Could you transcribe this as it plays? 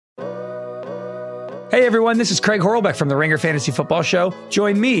Hey everyone, this is Craig Horlbeck from the Ringer Fantasy Football Show.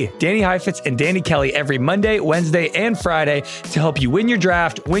 Join me, Danny Heifetz, and Danny Kelly every Monday, Wednesday, and Friday to help you win your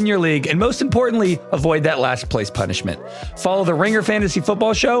draft, win your league, and most importantly, avoid that last place punishment. Follow the Ringer Fantasy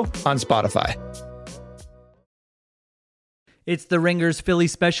Football Show on Spotify. It's the Ringers Philly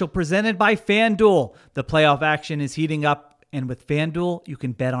Special presented by FanDuel. The playoff action is heating up. And with FanDuel, you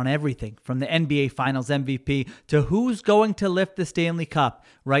can bet on everything from the NBA Finals MVP to who's going to lift the Stanley Cup.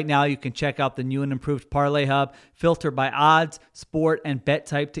 Right now, you can check out the new and improved Parlay Hub, filter by odds, sport, and bet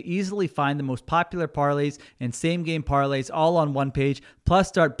type to easily find the most popular parlays and same-game parlays all on one page. Plus,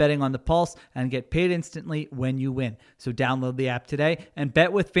 start betting on the pulse and get paid instantly when you win. So download the app today and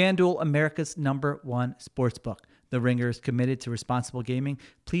bet with FanDuel, America's #1 sportsbook. The Ringer is committed to responsible gaming.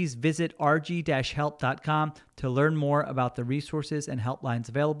 Please visit rg-help.com to learn more about the resources and helplines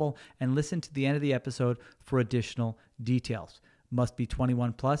available and listen to the end of the episode for additional details. Must be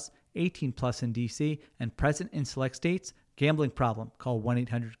 21 plus, 18 plus in DC, and present in select states. Gambling problem? Call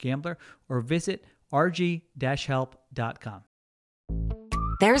 1-800-GAMBLER or visit rg-help.com.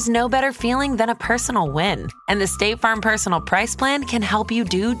 There's no better feeling than a personal win, and the State Farm Personal Price Plan can help you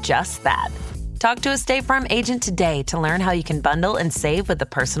do just that. Talk to a State Farm agent today to learn how you can bundle and save with the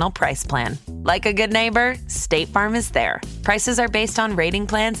Personal Price Plan. Like a good neighbor, State Farm is there. Prices are based on rating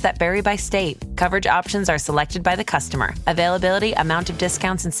plans that vary by state. Coverage options are selected by the customer. Availability, amount of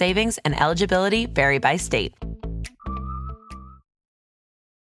discounts and savings, and eligibility vary by state.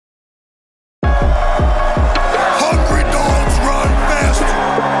 Hungry dogs run fast.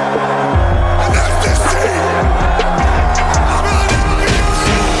 And that's this team.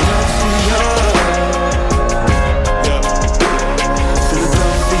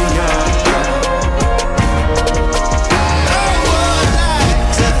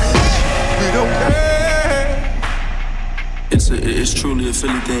 It's truly a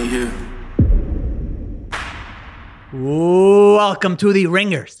Philly thing here. Welcome to the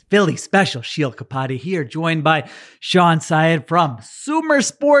Ringers Philly Special. Sheil Kapati here, joined by Sean Syed from Sumer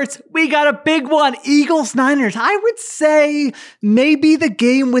Sports. We got a big one, Eagles-Niners. I would say maybe the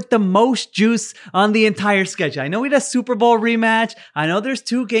game with the most juice on the entire schedule. I know we had a Super Bowl rematch. I know there's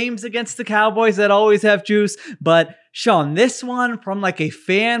 2 games against the Cowboys that always have juice, but Sean, this one from like a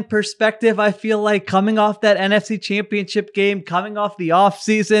fan perspective, I feel like coming off that NFC Championship game, coming off the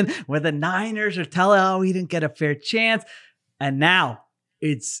offseason where the Niners are telling, oh, we didn't get a fair chance. And now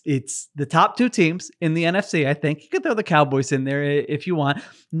it's the top 2 teams in the NFC. I think you could throw the Cowboys in there if you want.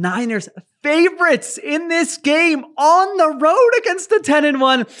 Niners favorites in this game on the road against the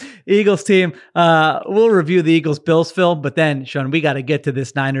 10-1 Eagles team. We'll review the Eagles-Bills film, but then, Sean, we got to get to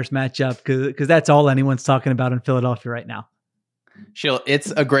this Niners matchup because that's all anyone's talking about in Philadelphia right now. Sheil,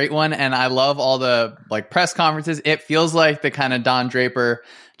 it's a great one, and I love all the press conferences. It feels like the kind of Don Draper,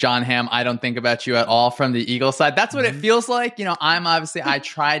 John Hamm, I don't think about you at all from the Eagles side. That's what it feels like. You know, I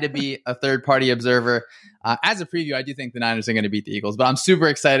try to be a third-party observer. As a preview, I do think the Niners are going to beat the Eagles, but I'm super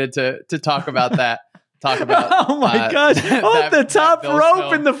excited to talk about that. Oh my gosh. Off the top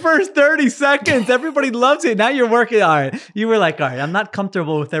rope in the first 30 seconds. Everybody loves it. Now you're working. All right. You were like, all right, I'm not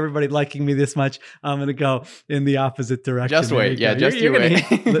comfortable with everybody liking me this much. I'm going to go in the opposite direction. Just wait. Yeah, just you wait.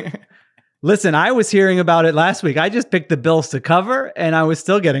 Listen, I was hearing about it last week. I just picked the Bills to cover, and I was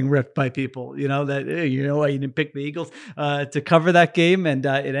still getting ripped by people. You know that you know why you didn't pick the Eagles to cover that game, and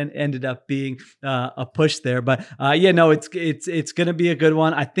it ended up being a push there. But it's going to be a good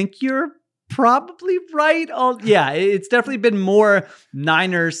one. I think you're probably right. It's definitely been more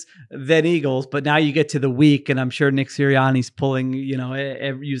Niners than Eagles, but now you get to the week, and I'm sure Nick Sirianni's pulling,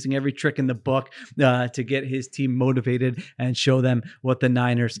 using every trick in the book to get his team motivated and show them what the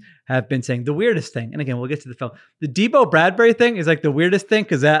Niners have been saying. The weirdest thing, and again, we'll get to the film, the Debo Bradbury thing is like the weirdest thing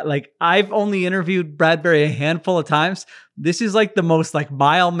because I've only interviewed Bradbury a handful of times. This is like the most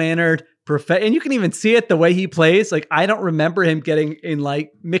mild-mannered, and you can even see it the way he plays. I don't remember him getting in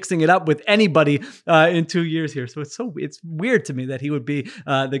mixing it up with anybody in 2 years here. So it's weird to me that he would be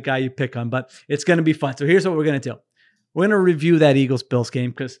the guy you pick on, but it's going to be fun. So here's what we're going to do. We're going to review that Eagles-Bills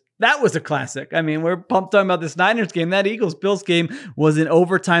game because that was a classic. I mean, we're pumped talking about this Niners game. That Eagles-Bills game was an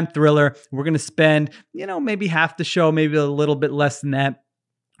overtime thriller. We're going to spend, maybe half the show, maybe a little bit less than that,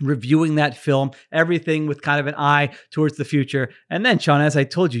 reviewing that film, everything with kind of an eye towards the future. And then, Sean, as I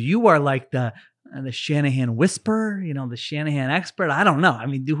told you, you are like the Shanahan whisperer, the Shanahan expert. I don't know. I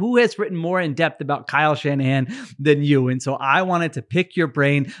mean, who has written more in depth about Kyle Shanahan than you? And so I wanted to pick your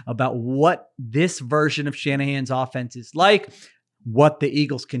brain about what this version of Shanahan's offense is like, what the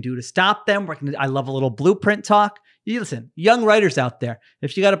Eagles can do to stop them. I love a little blueprint talk. You listen, young writers out there,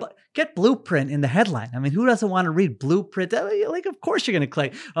 if you got to get Blueprint in the headline. I mean, who doesn't want to read Blueprint? Like, of course you're going to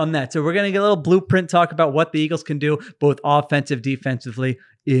click on that. So we're going to get a little Blueprint talk about what the Eagles can do, both offensive, defensively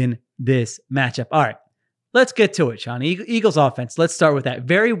in this matchup. All right. Let's get to it, Sean. Eagles offense. Let's start with that.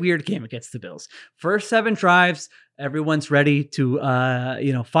 Very weird game against the Bills. First 7 drives, everyone's ready to,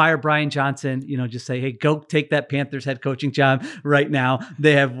 fire Brian Johnson. Just say, hey, go take that Panthers head coaching job right now.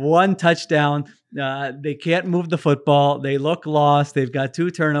 They have 1 touchdown. They can't move the football. They look lost. They've got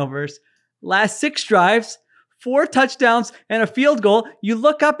 2 turnovers. Last 6 drives, 4 touchdowns and a field goal. You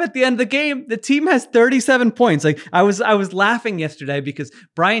look up at the end of the game, the team has 37 points. Like I was laughing yesterday because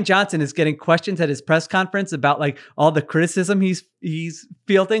Brian Johnson is getting questions at his press conference about like all the criticism he's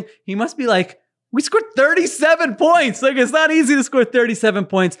fielding. He must be like, we scored 37 points. Like it's not easy to score 37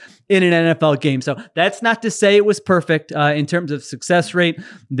 points in an NFL game. So that's not to say it was perfect in terms of success rate.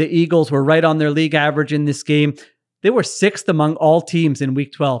 The Eagles were right on their league average in this game. They were 6th among all teams in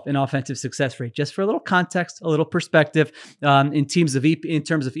Week 12 in offensive success rate. Just for a little context, a little perspective, in terms of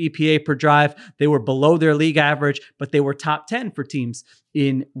EPA per drive, they were below their league average, but they were top 10 for teams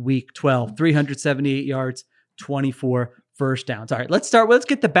in Week 12. 378 yards, 24 first downs. All right, let's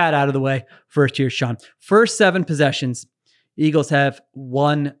get the bad out of the way first here, Sean. First 7 possessions, Eagles have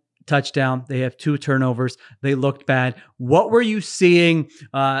 1 touchdown. They have 2 turnovers. They looked bad. What were you seeing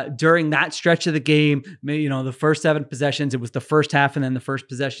during that stretch of the game? The first 7 possessions, it was the first half and then the first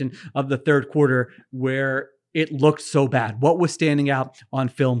possession of the third quarter where it looked so bad. What was standing out on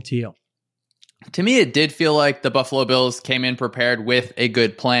film to you? To me, it did feel like the Buffalo Bills came in prepared with a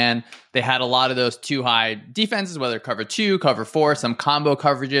good plan. They had a lot of those 2 high defenses, whether cover 2, cover 4, some combo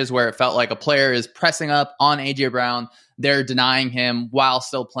coverages where it felt like a player is pressing up on A.J. Brown. They're denying him while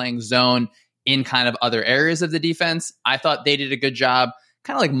still playing zone in kind of other areas of the defense. I thought they did a good job,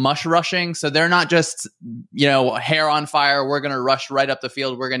 kind of like mush rushing. So they're not just, hair on fire. We're going to rush right up the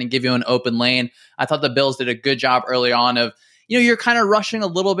field. We're going to give you an open lane. I thought the Bills did a good job early on of, you're kind of rushing a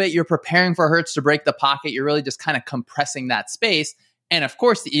little bit. You're preparing for Hurts to break the pocket. You're really just kind of compressing that space. And of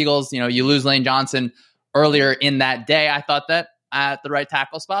course, the Eagles, you lose Lane Johnson earlier in that day. I thought that at the right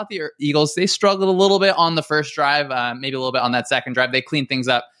tackle spot, the Eagles, they struggled a little bit on the first drive, maybe a little bit on that second drive. They cleaned things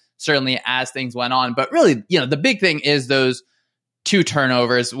up, certainly as things went on. But really, the big thing is those 2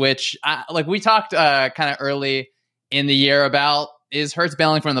 turnovers, which like we talked kind of early in the year about, is Hurts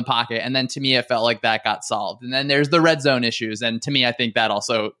bailing from the pocket. And then to me, it felt like that got solved. And then there's the red zone issues. And to me, I think that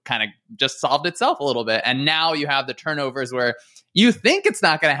also kind of just solved itself a little bit. And now you have the turnovers where you think it's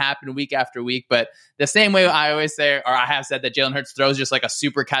not going to happen week after week. But the same way I always say, or I have said, that Jalen Hurts throws just like a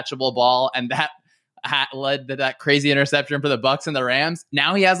super catchable ball. And that led to that crazy interception for the Bucs and the Rams.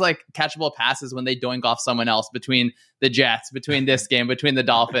 Now he has like catchable passes when they doink off someone else, between the Jets, between this game, between the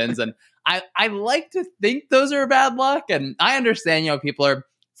Dolphins. And I like to think those are bad luck. And I understand, people are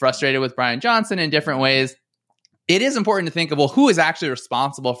frustrated with Brian Johnson in different ways. It is important to think of, well, who is actually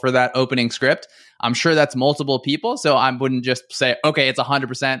responsible for that opening script? I'm sure that's multiple people. So I wouldn't just say, okay, it's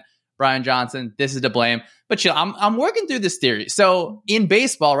 100% Brian Johnson. This is to blame. But I'm working through this theory. So in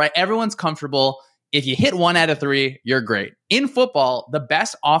baseball, right, everyone's comfortable. If you hit 1 out of 3, you're great. In football, the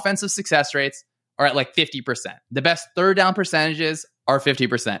best offensive success rates are at like 50%. The best third down percentages are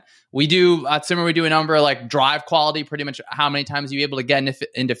 50%. We do a number like drive quality, pretty much how many times you're able to get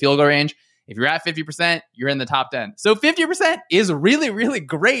into field goal range. If you're at 50%, you're in the top 10. So 50% is really, really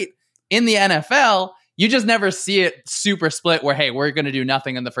great in the NFL. You just never see it super split where, hey, we're going to do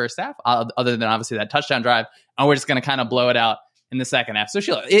nothing in the first half, other than obviously that touchdown drive, and we're just going to kind of blow it out in the second half. So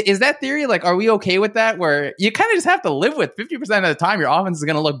Sheila, is that theory, like, are we okay with that? Where you kind of just have to live with 50% of the time your offense is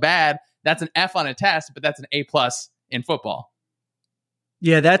going to look bad. That's an F on a test, but that's an A+ in football.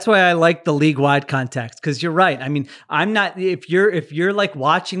 Yeah, that's why I like the league-wide context, because you're right. I mean, I'm not, if you're like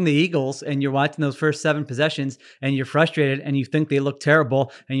watching the Eagles and you're watching those first 7 possessions and you're frustrated and you think they look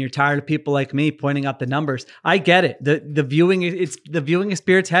terrible and you're tired of people like me pointing out the numbers, I get it. The viewing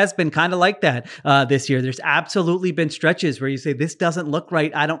experience has been kind of like that this year. There's absolutely been stretches where you say, this doesn't look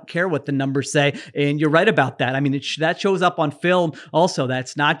right. I don't care what the numbers say. And you're right about that. I mean, that shows up on film also.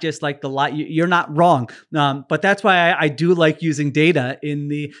 That's not just like the lot. You're not wrong. But that's why I do like using data in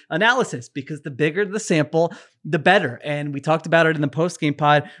the analysis, because the bigger the sample, the better. And we talked about it in the post-game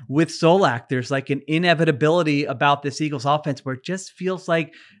pod with Solak. There's like an inevitability about this Eagles offense where it just feels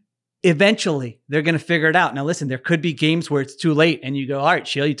like eventually they're going to figure it out. Now, listen, there could be games where it's too late and you go, all right,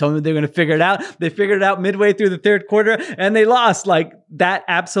 Sheila, you told me they're going to figure it out. They figured it out midway through the third quarter and they lost. Like, that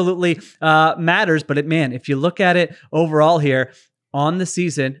absolutely matters. But if you look at it overall here on the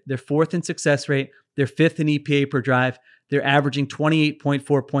season, they're 4th in success rate. They're 5th in EPA per drive. They're averaging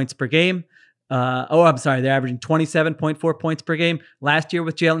 28.4 points per game. I'm sorry. They're averaging 27.4 points per game. Last year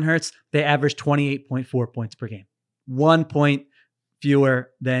with Jalen Hurts, they averaged 28.4 points per game. 1 point fewer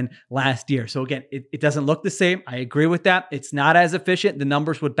than last year. So again, it doesn't look the same. I agree with that. It's not as efficient. The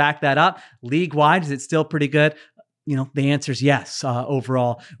numbers would back that up. League-wide, is it still pretty good? The answer is yes,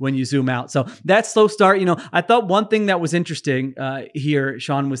 overall, when you zoom out. So that slow start, I thought one thing that was interesting here,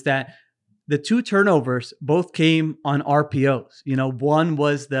 Sean, was that the 2 turnovers both came on RPOs. One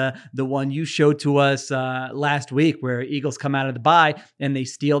was the one you showed to us last week, where Eagles come out of the bye and they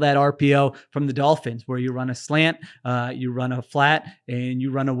steal that RPO from the Dolphins, where you run a slant, you run a flat, and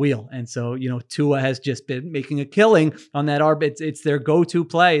you run a wheel. And so, Tua has just been making a killing on that RPO. It's their go-to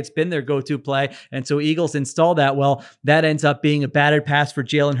play. It's been their go-to play. And so Eagles install that. Well, that ends up being a batted pass for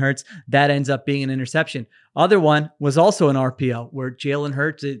Jalen Hurts. That ends up being an interception. Other one was also an RPO where Jalen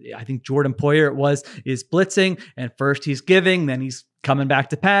Hurts, I think Jordan Poyer is blitzing, and first he's giving, then he's coming back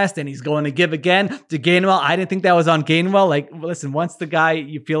to pass, then he's going to give again to Gainwell. I didn't think that was on Gainwell. Like, listen, once the guy,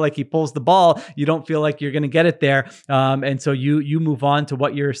 you feel like he pulls the ball, you don't feel like you're going to get it there. And so you move on to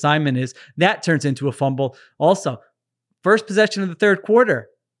what your assignment is. That turns into a fumble. Also, first possession of the third quarter,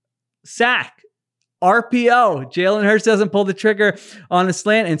 sack. RPO. Jalen Hurts doesn't pull the trigger on a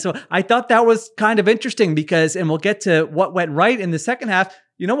slant. And so I thought that was kind of interesting because, and we'll get to what went right in the second half.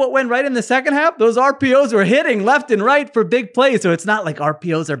 You know what went right in the second half? Those RPOs were hitting left and right for big plays. So it's not like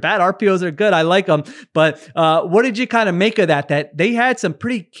RPOs are bad. RPOs are good. I like them. But what did you kind of make of that? That they had some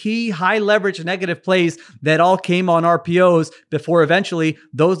pretty key high leverage negative plays that all came on RPOs before eventually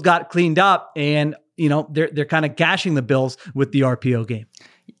those got cleaned up, and they're kind of gashing the Bills with the RPO game.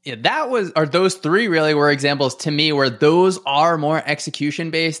 Yeah, those 3 really were examples to me where those are more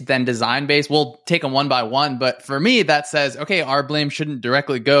execution based than design based. We'll take them one by one, but for me, that says, okay, our blame shouldn't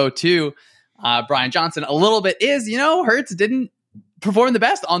directly go to Brian Johnson. A little bit is, Hurts didn't perform the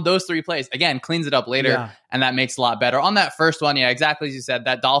best on those 3 plays. Again, cleans it up later, and that makes it a lot better. On that first one, yeah, exactly as you said,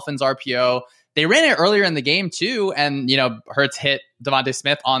 that Dolphins RPO, they ran it earlier in the game too, and Hurts hit Devontae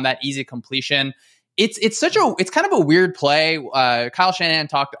Smith on that easy completion. It's kind of a weird play. Kyle Shanahan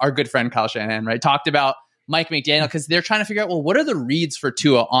our good friend Kyle Shanahan, right, talked about Mike McDaniel because they're trying to figure out, well, what are the reads for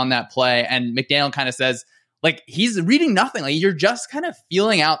Tua on that play? And McDaniel kind of says, like, he's reading nothing. Like, you're just kind of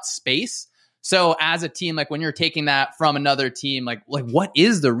feeling out space. So as a team, like when you're taking that from another team, like what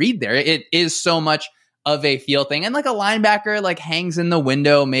is the read there? It is so much of a feel thing. And like a linebacker, like hangs in the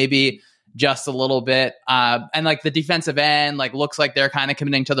window, maybe just a little bit. And like the defensive end, like looks like they're kind of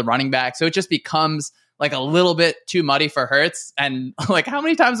committing to the running back. So it just becomes like a little bit too muddy for Hurts. And like, how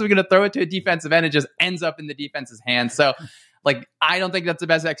many times are we going to throw it to a defensive end? It just ends up in the defense's hands. So like, I don't think that's the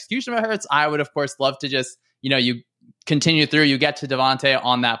best execution of Hurts. I would, of course, love to just, you continue through, you get to Devontae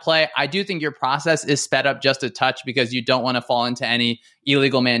on that play. I do think your process is sped up just a touch because you don't want to fall into any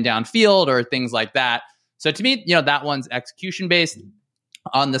illegal man downfield or things like that. So to me, that one's execution based.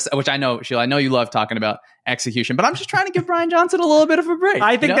 On this, which I know, Sheila, I know you love talking about execution, but I'm just trying to give Brian Johnson a little bit of a break.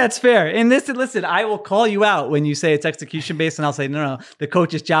 I think that's fair. And listen, I will call you out when you say it's execution based, and I'll say, no, the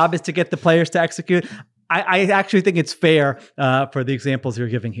coach's job is to get the players to execute. I actually think it's fair for the examples you're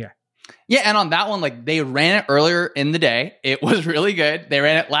giving here. Yeah, and on that one, like they ran it earlier in the day. It was really good. They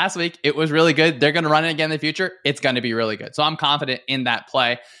ran it last week. It was really good. They're going to run it again in the future. It's going to be really good. So I'm confident in that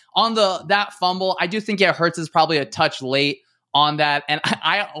play. On that fumble, I do think Hurts is probably a touch late on that. And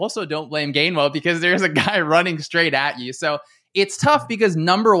I also don't blame Gainwell because there's a guy running straight at you. So it's tough because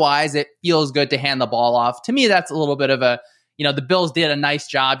number wise, it feels good to hand the ball off. To me, that's a little bit of the Bills did a nice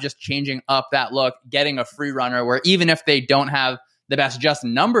job just changing up that look, getting a free runner where even if they don't have the best just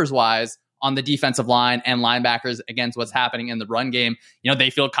numbers wise on the defensive line and linebackers against what's happening in the run game, they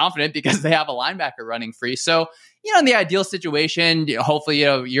feel confident because they have a linebacker running free. So, in the ideal situation, hopefully,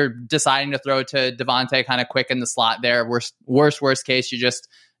 you're deciding to throw to Devontae kind of quick in the slot there. Worst case, you just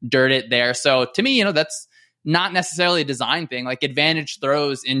dirt it there. So to me, that's not necessarily a design thing. Like advantage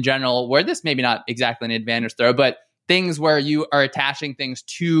throws in general, where this maybe not exactly an advantage throw, but things where you are attaching things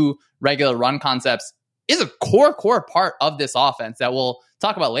to regular run concepts is a core part of this offense that we'll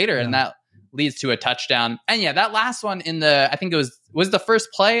talk about later. Yeah. And that leads to a touchdown. And yeah, that last one I think it was the first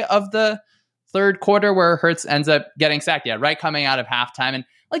play of the third quarter where Hurts ends up getting sacked. Yeah, right coming out of halftime. And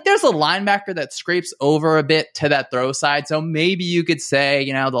like there's a linebacker that scrapes over a bit to that throw side. So maybe you could say,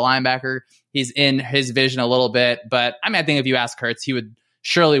 the linebacker, he's in his vision a little bit. But I think if you ask Hurts, he would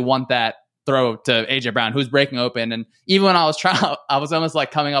surely want that throw to AJ Brown, who's breaking open. And even when I was almost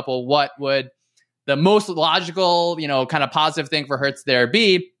like coming up with what would the most logical, kind of positive thing for Hurts there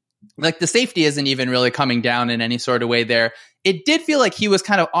be. Like the safety isn't even really coming down in any sort of way there. It did feel like he was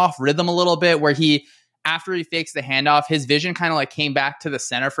kind of off rhythm a little bit where he after he fakes the handoff, his vision kind of like came back to the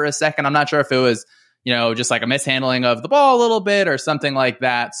center for a second. I'm not sure if it was, just like a mishandling of the ball a little bit or something like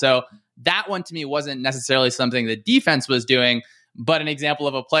that. So that one to me wasn't necessarily something the defense was doing, but an example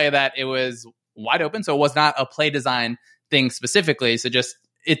of a play that it was wide open. So it was not a play design thing specifically. So just,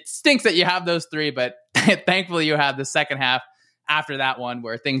 it stinks that you have those three, but thankfully you have the second half after that one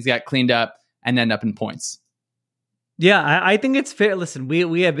where things got cleaned up and end up in points. Yeah, I think it's fair. Listen,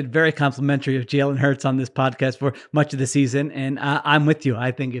 we have been very complimentary of Jalen Hurts on this podcast for much of the season, and I'm with you.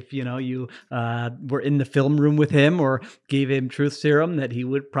 I think if you were in the film room with him or gave him truth serum, that he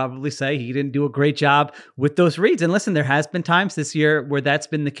would probably say he didn't do a great job with those reads. And listen, there has been times this year where that's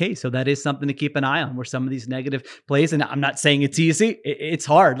been the case, so that is something to keep an eye on. Where some of these negative plays, and I'm not saying it's easy, it's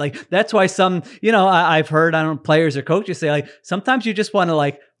hard. Like that's why some, I've heard players or coaches say like sometimes you just want to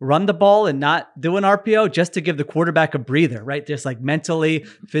like run the ball and not do an RPO just to give the quarterback a breather, right? Just like mentally,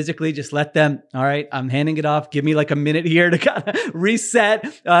 physically, just let them, all right, I'm handing it off. Give me like a minute here to kind of reset,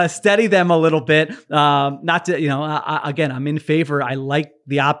 steady them a little bit. Not to, again, I'm in favor. I like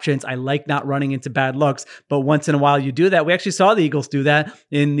the options. I like not running into bad looks, but once in a while you do that. We actually saw the Eagles do that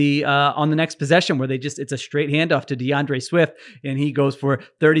in the, on the next possession where it's a straight handoff to DeAndre Swift and he goes for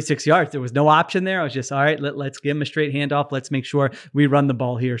 36 yards. There was no option there. I was just, all right, let's give him a straight handoff. Let's make sure we run the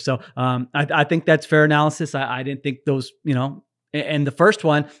ball here. So I think that's fair analysis. I didn't think those, and the first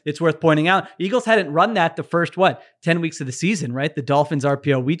one, it's worth pointing out, Eagles hadn't run that the first, 10 weeks of the season, right? The Dolphins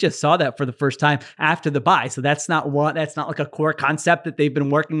RPO, we just saw that for the first time after the bye. So that's not like a core concept that they've been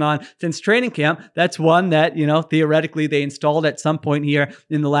working on since training camp. That's one that, theoretically they installed at some point here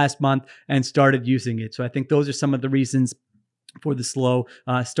in the last month and started using it. So I think those are some of the reasons for the slow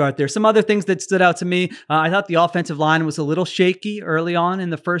start there. Some other things that stood out to me. I thought the offensive line was a little shaky early on in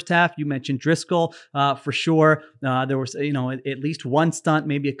the first half. You mentioned Driscoll for sure. There was, at least one stunt,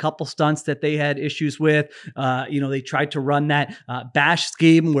 maybe a couple stunts that they had issues with. They tried to run that bash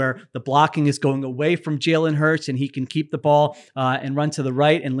scheme where the blocking is going away from Jalen Hurts and he can keep the ball and run to the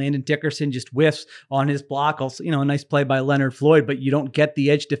right. And Landon Dickerson just whiffs on his block. Also, a nice play by Leonard Floyd, but you don't get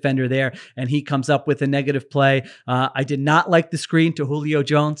the edge defender there. And he comes up with a negative play. I did not like the screen to Julio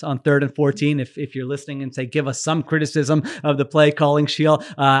Jones on 3rd and 14. If you're listening and say, give us some criticism of the play calling, Sheil.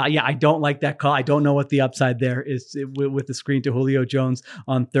 I don't like that call. I don't know what the upside there is with the screen to Julio Jones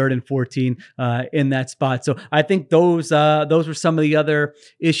on 3rd and 14 in that spot. So I think those were some of the other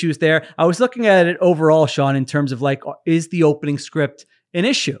issues there. I was looking at it overall, Sean, in terms of like, is the opening script an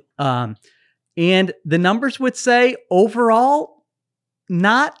issue? And the numbers would say overall,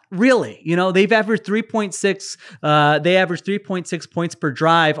 not really. They've averaged 3.6. They averaged 3.6 points per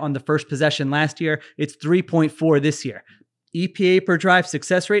drive on the first possession last year. It's 3.4 this year. EPA per drive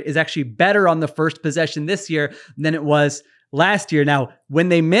success rate is actually better on the first possession this year than it was last year. Now, when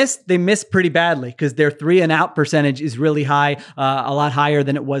they miss pretty badly because their 3 and out percentage is really high, a lot higher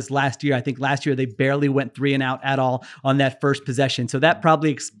than it was last year. I think last year they barely went 3 and out at all on that first possession. So that probably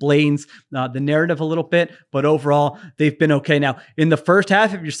explains the narrative a little bit, but overall they've been okay. Now, in the first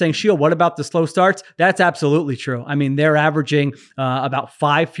half, if you're saying, Sheil, what about the slow starts? That's absolutely true. I mean, they're averaging about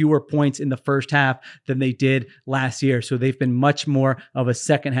 5 fewer points in the first half than they did last year. So they've been much more of a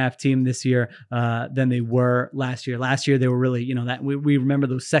second half team this year than they were last year. Last year, they were really, that we remember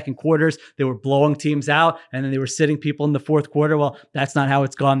those second quarters, they were blowing teams out and then they were sitting people in the fourth quarter. Well, that's not how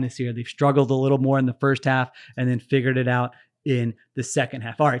it's gone this year. They've struggled a little more in the first half and then figured it out in the second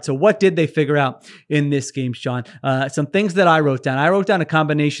half. All right. So what did they figure out in this game, Sean? Some things that I wrote down. I wrote down a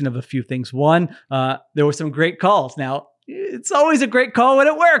combination of a few things. One, there were some great calls. Now, it's always a great call when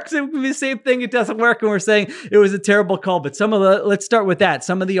it works. It would be the same thing. It doesn't work. And we're saying it was a terrible call, but let's start with that.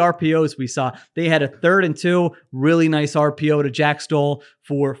 Some of the RPOs we saw, they had a 3rd and 2, really nice RPO to Jack Stoll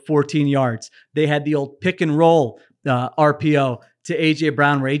for 14 yards. They had the old pick and roll RPO to AJ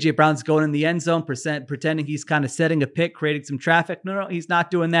Brown, where AJ Brown's going in the end zone, pretending he's kind of setting a pick, creating some traffic. No, he's not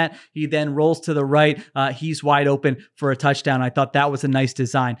doing that. He then rolls to the right. He's wide open for a touchdown. I thought that was a nice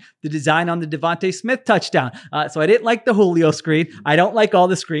design. The design on the Devontae Smith touchdown. So I didn't like the Julio screen. I don't like all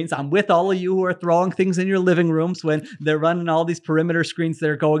the screens. I'm with all of you who are throwing things in your living rooms when they're running all these perimeter screens that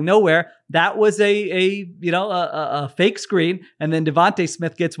are going nowhere. That was a fake screen, and then Devontae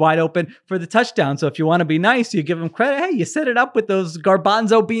Smith gets wide open for the touchdown. So if you want to be nice, you give him credit. Hey, you set it up with those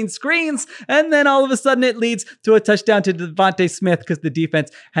garbanzo bean screens, and then all of a sudden it leads to a touchdown to Devontae Smith because the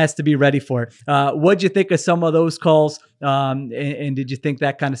defense has to be ready for it. What'd you think of some of those calls? And did you think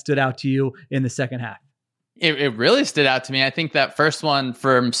that kind of stood out to you in the second half? It really stood out to me. I think that first one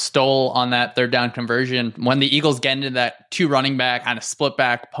from Stoll on that 3rd down conversion, when the Eagles get into that 2 running back, kind of split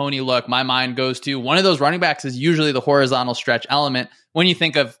back pony look, my mind goes to one of those running backs is usually the horizontal stretch element. When you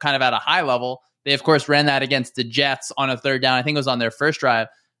think of kind of at a high level, They, of course, ran that against the Jets on a third down. I think it was on their first drive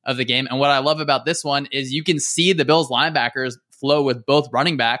of the game. And what I love about this one is you can see the Bills linebackers flow with both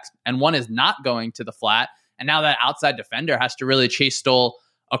running backs, and one is not going to the flat. And now that outside defender has to really chase Stoll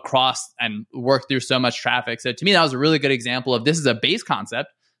across and work through so much traffic. So to me, that was a really good example of this is a base concept,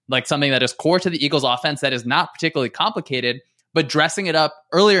 like something that is core to the Eagles offense that is not particularly complicated, but dressing it up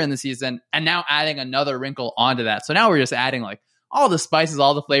earlier in the season and now adding another wrinkle onto that. So now we're just adding like all the spices,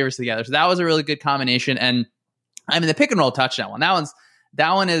 all the flavors together. So that was a really good combination. And I mean, the pick and roll touchdown one,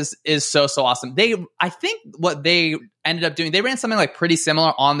 that one is so awesome. I think what they ended up doing, they ran something like pretty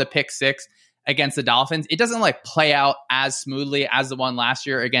similar on the pick six against the Dolphins. It doesn't like play out as smoothly as the one last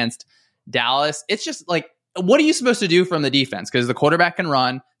year against Dallas. It's just like, what are you supposed to do from the defense? Because the quarterback can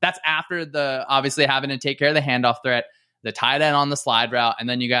run. That's after the obviously having to take care of the handoff threat, the tight end on the slide route, and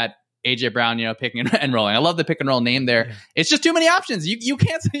then you got AJ Brown, picking and rolling. I love the pick and roll name there. Yeah. It's just too many options. You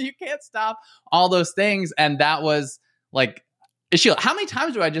can't stop all those things. And that was like, Sheila, how many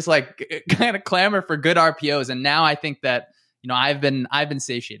times do I just like kind of clamor for good RPOs? And now I think that, I've been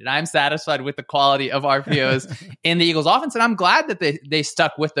satiated. I'm satisfied with the quality of RPOs in the Eagles offense. And I'm glad that they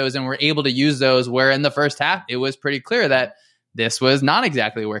stuck with those and were able to use those, where in the first half, it was pretty clear that this was not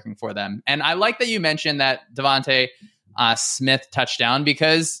exactly working for them. And I like that you mentioned that Devontae Smith touchdown,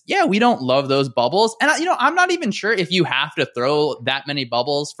 because we don't love those bubbles. And I'm not even sure if you have to throw that many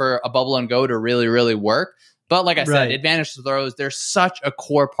bubbles for a bubble and go to really, really work. But like I said, advantage throws, they're such a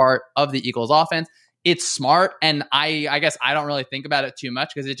core part of the Eagles offense. It's smart. And I guess I don't really think about it too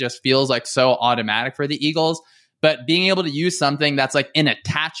much because it just feels like so automatic for the Eagles. But being able to use something that's like an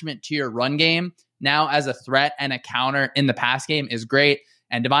attachment to your run game now as a threat and a counter in the pass game is great.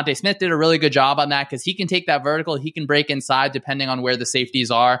 And Devontae Smith did a really good job on that because he can take that vertical. He can break inside depending on where the safeties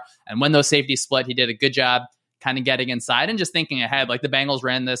are. And when those safeties split, he did a good job kind of getting inside and just thinking ahead. Like the Bengals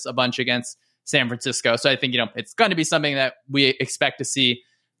ran this a bunch against San Francisco. So I think, it's going to be something that we expect to see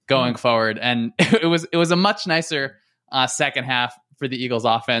going forward. And it was a much nicer second half for the Eagles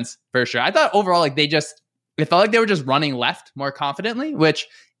offense for sure. I thought overall, like it felt like they were just running left more confidently, which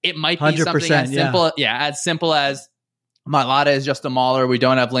it might be something as simple as Mailata is just a mauler. We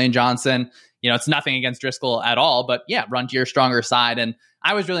don't have Lane Johnson. It's nothing against Driscoll at all, but run to your stronger side. And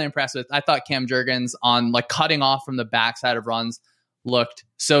I was really impressed with, I thought Cam Jurgens on like cutting off from the backside of runs looked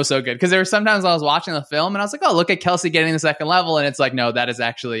so good. Because there were sometimes I was watching the film and I was like, oh, look at Kelsey getting the second level. And it's like, no, that is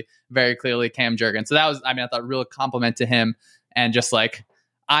actually very clearly Cam Jurgens. So that was, I thought real compliment to him and just like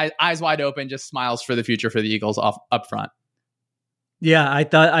eyes wide open, just smiles for the future for the Eagles up front. Yeah, I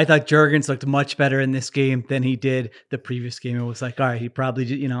thought Jurgens looked much better in this game than he did the previous game. It was like, all right, he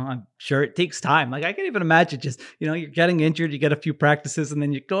probably, I'm sure it takes time. Like I can even imagine just, you're getting injured, you get a few practices and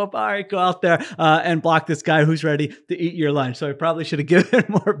then you go up, all right, go out there and block this guy who's ready to eat your lunch. So I probably should have given him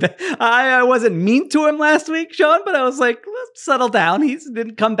more. I wasn't mean to him last week, Sean, but I was like, let's settle down. He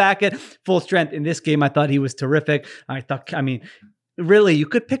didn't come back at full strength in this game. I thought he was terrific. Really, you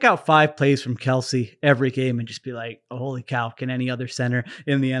could pick out 5 plays from Kelsey every game and just be like, oh, holy cow, can any other center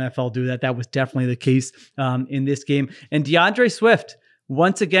in the NFL do that? That was definitely the case in this game. And DeAndre Swift,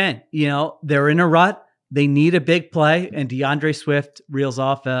 once again, they're in a rut. They need a big play, and DeAndre Swift reels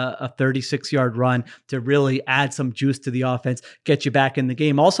off a 36-yard run to really add some juice to the offense, get you back in the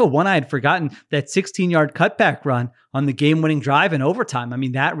game. Also, one I had forgotten, that 16-yard cutback run on the game-winning drive in overtime.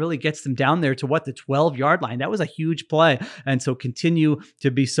 That really gets them down there to the 12-yard line. That was a huge play, and so continue to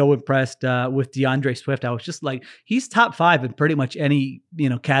be so impressed with DeAndre Swift. I was just like, he's top 5 in pretty much any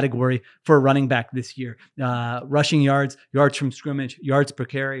category for a running back this year. Rushing yards, yards from scrimmage, yards per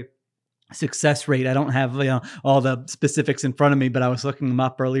carry, success rate. I don't have all the specifics in front of me, but I was looking him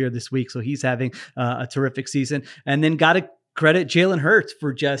up earlier this week. So he's having a terrific season. And then got to credit Jalen Hurts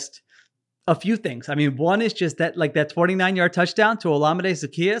for just a few things. One is just that 29-yard touchdown to Olamide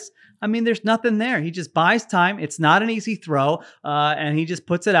Zaccheaus. There's nothing there. He just buys time. It's not an easy throw. And he just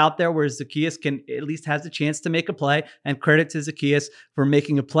puts it out there where Zaccheaus can at least has a chance to make a play, and credit to Zaccheaus for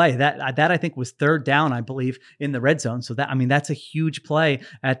making a play. That I think was third down, I believe, in the red zone. So that's a huge play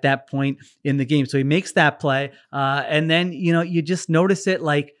at that point in the game. So he makes that play. And then, you just notice it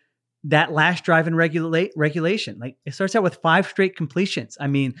like that last drive in regulation. Like it starts out with 5 straight completions.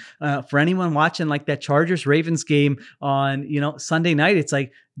 For anyone watching like that Chargers Ravens game on, Sunday night, it's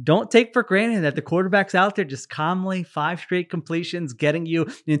like, don't take for granted that the quarterback's out there just calmly 5 straight completions, getting you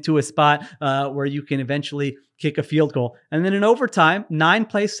into a spot where you can eventually kick a field goal. And then in overtime,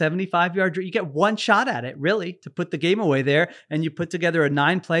 9-play, 75-yard drive. You get one shot at it, really, to put the game away there. And you put together a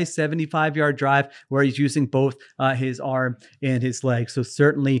 9-play, 75-yard drive where he's using both his arm and his leg. So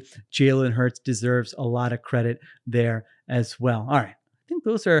certainly Jalen Hurts deserves a lot of credit there as well. All right. think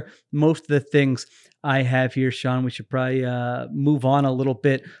those are most of the things I have here, Sean. We should probably move on a little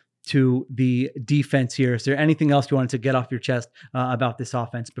bit to the defense here. Is there anything else you wanted to get off your chest about this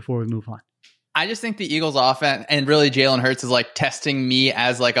offense before we move on? I just think the Eagles offense and really Jalen Hurts is like testing me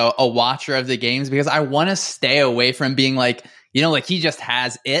as like a watcher of the games, because I want to stay away from being like, you know, like he just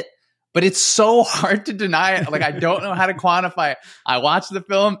has it, but it's so hard to deny it. Like, I don't know how to quantify it. I watch the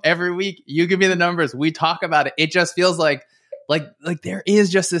film every week. You give me the numbers. We talk about it. It just feels like there is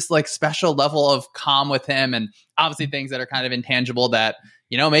just this like special level of calm with him, and obviously things that are kind of intangible that,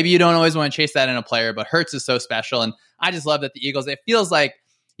 you know, maybe you don't always want to chase that in a player, but Hurts is so special. And I just love that the Eagles, it feels like,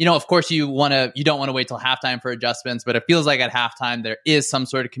 you know, of course you don't want to wait till halftime for adjustments, but it feels like at halftime there is some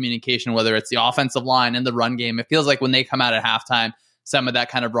sort of communication, whether it's the offensive line and the run game. It feels like when they come out at halftime, some of that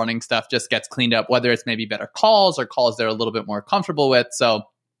kind of running stuff just gets cleaned up, whether it's maybe better calls or calls they're a little bit more comfortable with. So,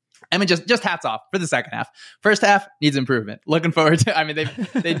 I mean, just hats off for the second half. First half needs improvement. Looking forward to, I mean, they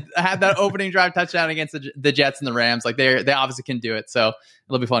had that opening drive touchdown against the Jets and the Rams. Like they obviously can do it. So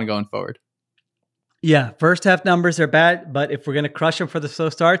it'll be fun going forward. Yeah, first half numbers are bad, but if we're going to crush them for the slow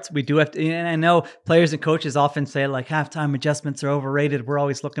starts, we do have to. And I know players and coaches often say like halftime adjustments are overrated. We're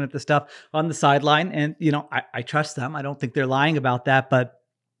always looking at the stuff on the sideline. And, you know, I trust them. I don't think they're lying about that. But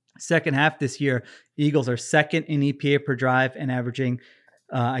second half this year, Eagles are second in EPA per drive and averaging,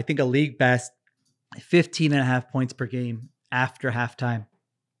 I think, a league best 15.5 points per game after halftime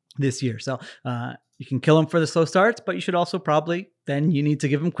this year. So you can kill them for the slow starts, but you should also probably then you need to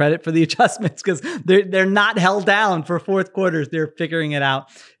give them credit for the adjustments, because they're not held down for fourth quarters. They're figuring it out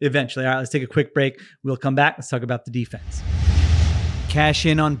eventually. All right, let's take a quick break. We'll come back. Let's talk about the defense. Cash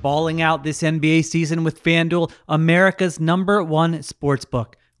in on balling out this NBA season with FanDuel, America's #1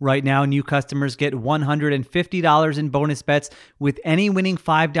 sportsbook. Right now, new customers get $150 in bonus bets with any winning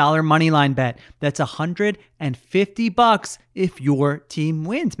 $5 moneyline bet. That's $150 if your team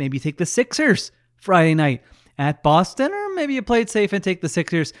wins. Maybe you take the Sixers Friday night at Boston, or maybe you play it safe and take the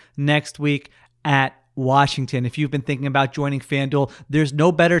Sixers next week at Washington. If you've been thinking about joining FanDuel, there's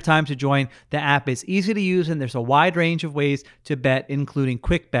no better time to join. The app is easy to use, and there's a wide range of ways to bet, including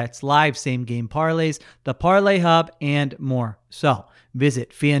quick bets, live same-game parlays, the Parlay Hub, and more. So visit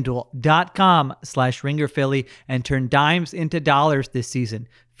FanDuel.com/RingerPhilly and turn dimes into dollars this season.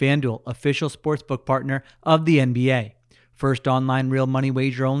 FanDuel, official sportsbook partner of the NBA. First online real money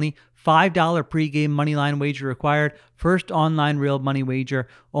wager only. $5 pregame moneyline wager required. First online real money wager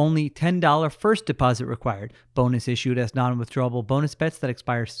only. $10 first deposit required. Bonus issued as non-withdrawable bonus bets that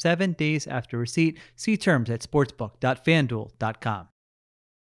expire 7 days after receipt. See terms at sportsbook.fanduel.com.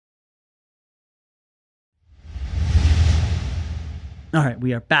 All right,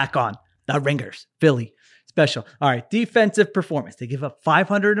 we are back on the Ringers Philly special. All right, defensive performance. They give up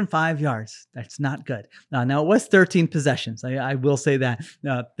 505 yards. That's not good. Now it was 13 possessions. I will say that.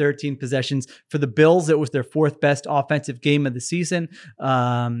 13 possessions. For the Bills, it was their fourth best offensive game of the season.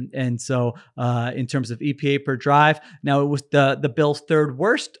 And so in terms of EPA per drive, now it was the Bills' third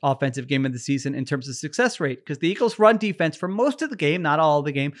worst offensive game of the season in terms of success rate, because the Eagles' run defense for most of the game, not all of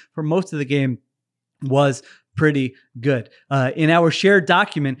the game, for most of the game was pretty good. In our shared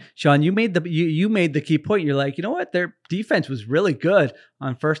document, Sean, you made the key point. You're like, you know what? Their defense was really good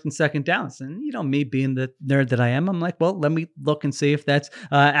on first and second downs. And, you know, me being the nerd that I am, I'm like, well, let me look and see if that's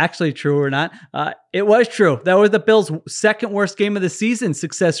actually true or not. It was true. That was the Bills' second worst game of the season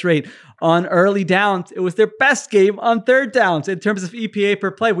success rate on early downs. It was their best game on third downs in terms of EPA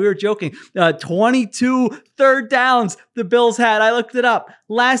per play. We were joking. 22 third downs the Bills had. I looked it up.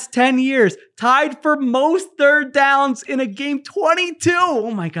 Last 10 years, tied for most third downs in a game, 22.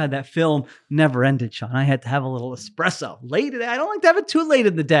 Oh my God, that film never ended, Sean. I had to have a little espresso late today. I don't like to have it too late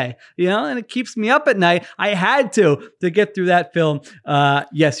in the day, you know, and it keeps me up at night. I had to get through that film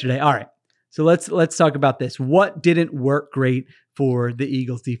yesterday. All right. So let's talk about this. What didn't work great for the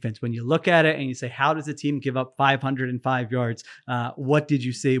Eagles defense? When you look at it and you say, how does a team give up 505 yards? What did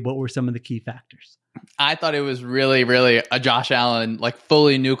you see? What were some of the key factors? I thought it was really, really a Josh Allen, like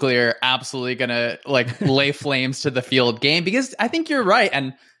fully nuclear, absolutely going to like lay flames to the field game, because I think you're right.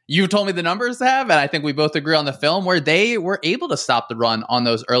 And you told me the numbers to have, and I think we both agree on the film where they were able to stop the run on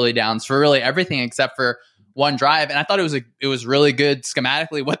those early downs for really everything except for one drive. And I thought it was really good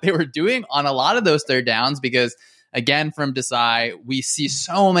schematically what they were doing on a lot of those third downs, because again, from Desai, we see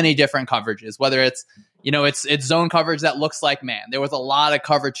so many different coverages, whether it's, you know, it's zone coverage that looks like man. There was a lot of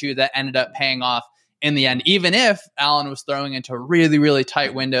cover two that ended up paying off in the end, even if Allen was throwing into really, really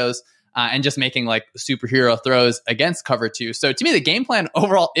tight windows and just making like superhero throws against cover two. So to me, the game plan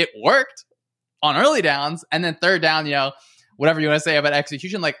overall, it worked on early downs, and then third down, you know, whatever you want to say about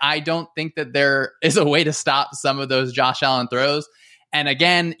execution, like I don't think that there is a way to stop some of those Josh Allen throws. And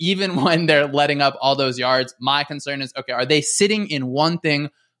again, even when they're letting up all those yards, my concern is, okay, are they sitting in one thing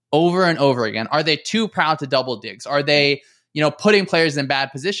over and over again? Are they too proud to double digs? Are they, putting players in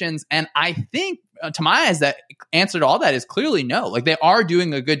bad positions? And I think, to my eyes, that answer to all that is clearly no. Like, they are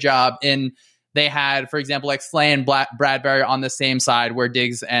doing a good job they had, for example, like Slay and Bradbury on the same side where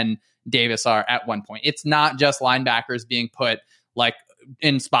Diggs and Davis are at one point. It's not just linebackers being put like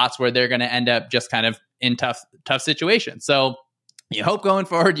in spots where they're going to end up just kind of in tough situations. So you hope going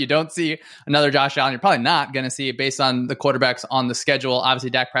forward you don't see another Josh Allen. You're probably not going to see it based on the quarterbacks on the schedule. Obviously,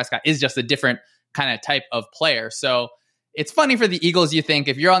 Dak Prescott is just a different kind of type of player. So it's funny for the Eagles. You think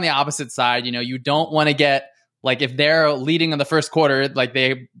if you're on the opposite side, you don't want to get, like, if they're leading in the first quarter, like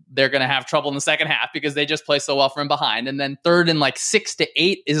they're going to have trouble in the second half because they just play so well from behind. And then third and like 6 to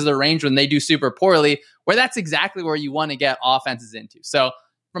 8 is the range when they do super poorly, where that's exactly where you want to get offenses into. So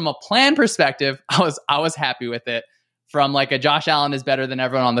from a plan perspective, I was happy with it. From like a Josh Allen is better than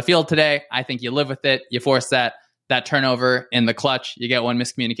everyone on the field today, I think you live with it. You force that turnover in the clutch. You get one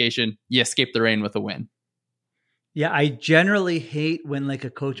miscommunication. You escape the rain with a win. Yeah, I generally hate when like a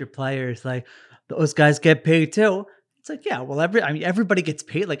coach or player is like, those guys get paid too. It's like, yeah, well, everybody gets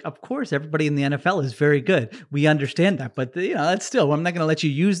paid. Like, of course, everybody in the NFL is very good. We understand that, but that's still, I'm not going to let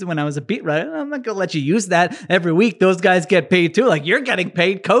you use it. When I was a beat writer, I'm not going to let you use that every week. Those guys get paid too. Like, you're getting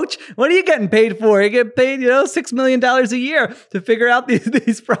paid, coach. What are you getting paid for? You get paid, $6 million a year to figure out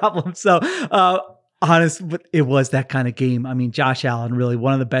these problems. So, honest, it was that kind of game. I mean, Josh Allen, really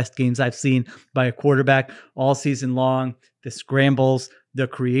one of the best games I've seen by a quarterback all season long. The scrambles, the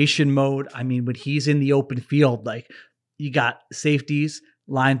creation mode. I mean, when he's in the open field, like, you got safeties,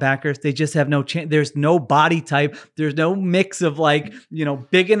 linebackers, they just have no chance. There's no body type. There's no mix of like,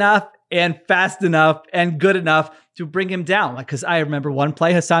 big enough and fast enough and good enough to bring him down. Like, because I remember one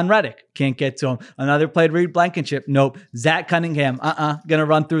play, Hassan Reddick, can't get to him. Another play, Reed Blankenship, nope. Zach Cunningham, gonna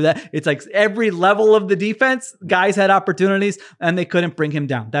run through that. It's like every level of the defense, guys had opportunities and they couldn't bring him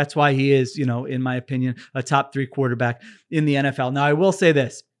down. That's why he is, in my opinion, a top 3 quarterback in the NFL. Now, I will say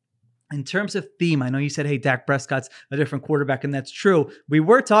this. In terms of theme, I know you said, hey, Dak Prescott's a different quarterback, and that's true. We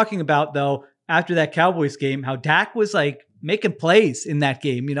were talking about, though, after that Cowboys game, how Dak was like making plays in that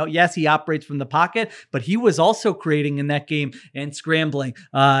game. Yes, he operates from the pocket, but he was also creating in that game and scrambling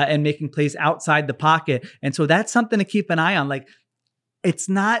and making plays outside the pocket. And so that's something to keep an eye on. Like, it's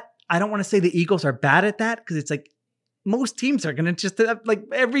not, I don't want to say the Eagles are bad at that, because it's like, most teams are going to just, like,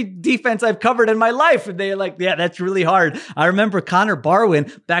 every defense I've covered in my life, they're like, yeah, that's really hard. I remember Connor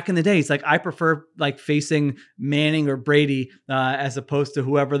Barwin back in the day. He's like, I prefer like facing Manning or Brady as opposed to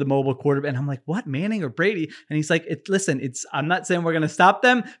whoever the mobile quarterback. And I'm like, what, Manning or Brady? And he's like, I'm not saying we're going to stop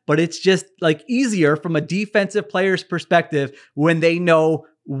them, but it's just like easier from a defensive player's perspective when they know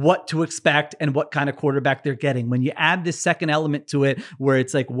what to expect and what kind of quarterback they're getting. When you add this second element to it, where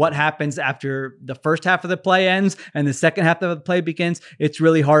it's like what happens after the first half of the play ends and the second half of the play begins, it's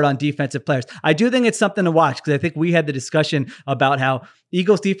really hard on defensive players. I do think it's something to watch, because I think we had the discussion about how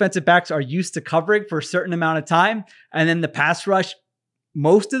Eagles defensive backs are used to covering for a certain amount of time, and then the pass rush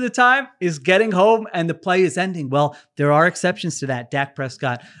most of the time is getting home and the play is ending. Well, there are exceptions to that. Dak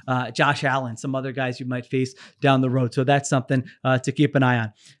Prescott, Josh Allen, some other guys you might face down the road. So that's something to keep an eye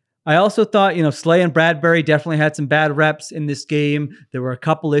on. I also thought, Slay and Bradbury definitely had some bad reps in this game. There were a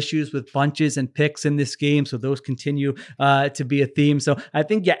couple issues with bunches and picks in this game, so those continue to be a theme. So I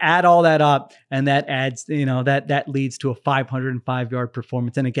think you add all that up, and that adds, that leads to a 505-yard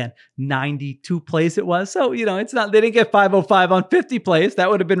performance. And again, 92 plays it was. So, it's not, they didn't get 505 on 50 plays.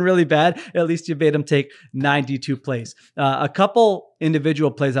 That would have been really bad. At least you made them take 92 plays. A couple individual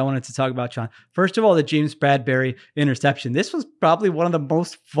plays I wanted to talk about, Sean. First of all, the James Bradbury interception. This was probably one of the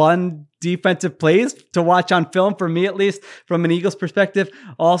most fun defensive plays to watch on film, for me at least, from an Eagles perspective,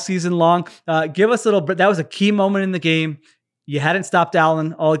 all season long. Give us a little bit. That was a key moment in the game. You hadn't stopped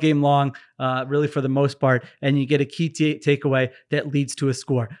Allen all game long, really for the most part, and you get a key takeaway that leads to a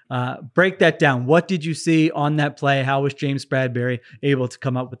score. Break that down. What did you see on that play? How was James Bradbury able to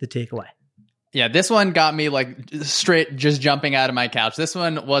come up with the takeaway? Yeah, this one got me like straight just jumping out of my couch. This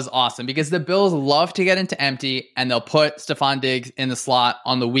one was awesome because the Bills love to get into empty and they'll put Stephon Diggs in the slot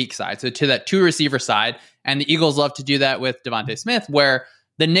on the weak side. So to that 2 receiver side. And the Eagles love to do that with Devontae Smith, where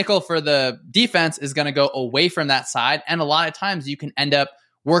the nickel for the defense is going to go away from that side. And a lot of times you can end up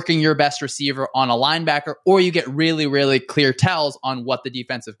working your best receiver on a linebacker, or you get really, really clear tells on what the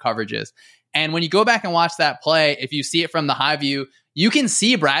defensive coverage is. And when you go back and watch that play, if you see it from the high view, you can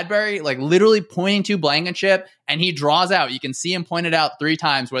see Bradbury like literally pointing to Blankenship, and he draws out. You can see him pointed out 3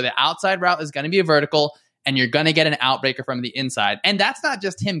 times where the outside route is going to be a vertical and you're going to get an outbreaker from the inside. And that's not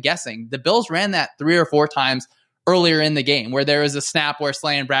just him guessing. The Bills ran that 3 or 4 times earlier in the game, where there was a snap where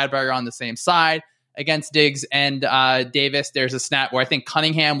Slay and Bradbury are on the same side against Diggs and Davis. There's a snap where I think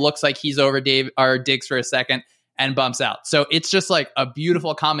Cunningham looks like he's over Diggs for a second and bumps out. So it's just like a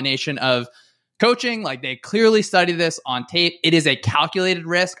beautiful combination of coaching. Like, they clearly study this on tape. It is a calculated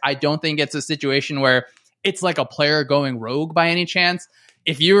risk. I don't think it's a situation where it's like a player going rogue by any chance.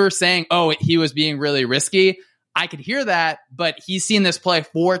 If you were saying, oh, he was being really risky, I could hear that, but he's seen this play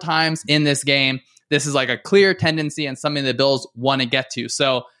 4 times in this game. This is like a clear tendency and something the Bills want to get to.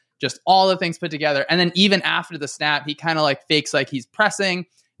 So just all the things put together. And then even after the snap, he kind of like fakes like he's pressing,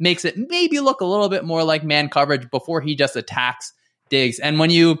 makes it maybe look a little bit more like man coverage before he just attacks Diggs. And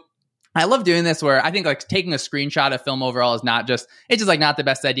I love doing this where I think like taking a screenshot of film overall is it's just like not the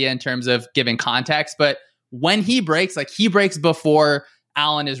best idea in terms of giving context. But when he breaks before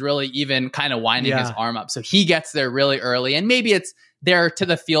Allen is really even kind of winding his arm up. So he gets there really early, and maybe it's there to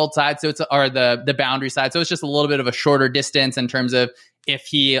the field side. So or the boundary side. So it's just a little bit of a shorter distance in terms of if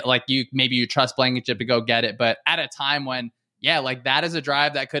he maybe you trust Blankenship to go get it. But at a time when, like that is a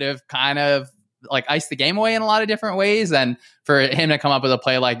drive that could have kind of like iced the game away in a lot of different ways. And for him to come up with a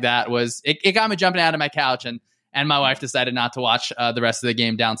play like that it got me jumping out of my couch, and my wife decided not to watch the rest of the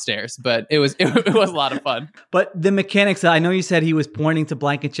game downstairs, but it was a lot of fun. But the mechanics, I know you said he was pointing to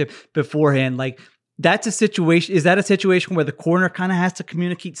Blankenship beforehand. Like, that's a situation. Is that a situation where the corner kind of has to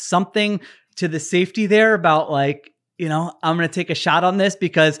communicate something to the safety there about like, I'm going to take a shot on this?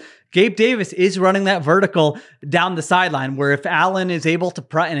 Because Gabe Davis is running that vertical down the sideline, where if Allen is able to,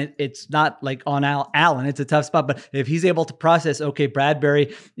 and it's not like on Allen, it's a tough spot, but if he's able to process, okay,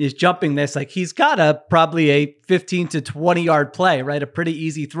 Bradbury is jumping this, like he's got probably a 15 to 20 yard play, right? A pretty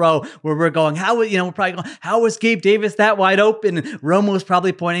easy throw where we're going, we're probably going, how was Gabe Davis that wide open? And Romo was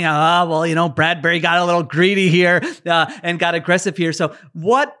probably pointing out, Bradbury got a little greedy here and got aggressive here. So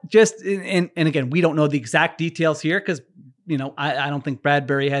what and again, we don't know the exact details here because I don't think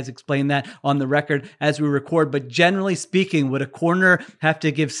Bradbury has explained that on the record as we record, but generally speaking, would a corner have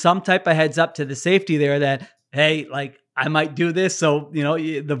to give some type of heads up to the safety there that, hey, like I might do this. So,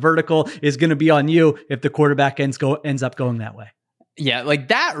 the vertical is going to be on you if the quarterback ends up going that way. Yeah, like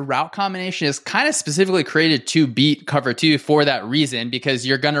that route combination is kind of specifically created to beat cover 2 for that reason, because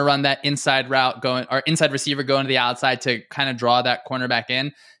you're going to run that inside route inside receiver going to the outside to kind of draw that cornerback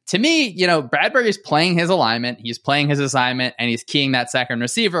in. To me, Bradbury is playing his alignment, he's playing his assignment, and he's keying that second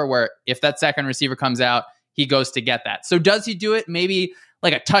receiver where if that second receiver comes out, he goes to get that. So does he do it maybe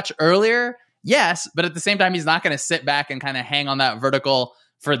like a touch earlier? Yes, but at the same time, he's not going to sit back and kind of hang on that vertical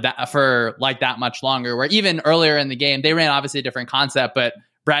for that much longer, where even earlier in the game, they ran obviously a different concept, but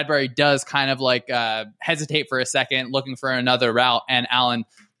Bradbury does kind of like hesitate for a second, looking for another route, and Allen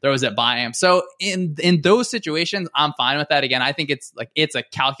throws it by him. So in those situations, I'm fine with that. Again, I think it's a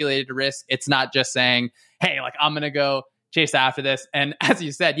calculated risk. It's not just saying, hey, like I'm going to go chase after this. And as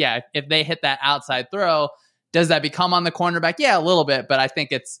you said, if they hit that outside throw, does that become on the cornerback? Yeah, a little bit, but I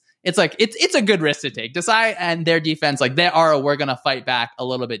think it's a good risk to take. Desai and their defense, like we're going to fight back a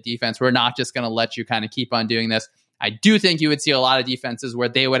little bit defense. We're not just going to let you kind of keep on doing this. I do think you would see a lot of defenses where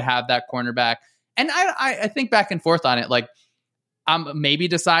they would have that cornerback. And I think back and forth on it. Like, maybe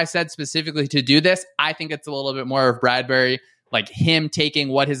Desai said specifically to do this. I think it's a little bit more of Bradbury, like him taking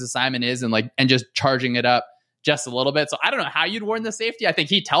what his assignment is and just charging it up just a little bit. So I don't know how you'd warn the safety. I think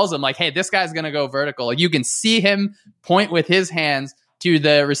he tells him like, hey, this guy's going to go vertical. Like, you can see him point with his hands to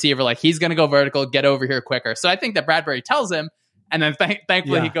the receiver, like he's going to go vertical, get over here quicker. So I think that Bradbury tells him, and then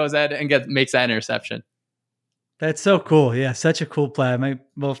thankfully he goes ahead and makes that interception. That's so cool. Yeah, such a cool play. I might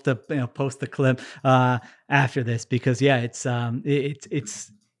have to post the clip after this because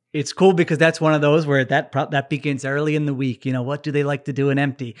it's cool because that's one of those where that begins early in the week. What do they like to do in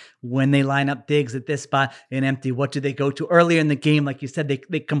empty when they line up Diggs at this spot in empty? What do they go to earlier in the game? Like you said,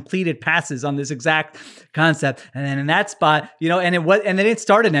 they completed passes on this exact concept. And then in that spot, and they didn't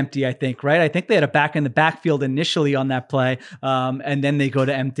start in empty, I think, right? I think they had a back in the backfield initially on that play. And then they go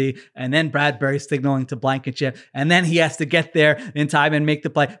to empty, and then Bradbury signaling to Blankenship. And then he has to get there in time and make the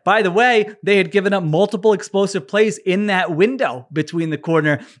play. By the way, they had given up multiple explosive plays in that window between the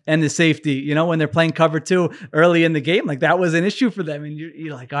corner and the safety, when they're playing cover 2 early in the game. Like, that was an issue for them. And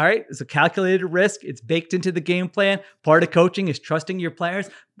you're like, all right, it's a calculated risk. It's baked into the game plan. Part of coaching is trusting your players.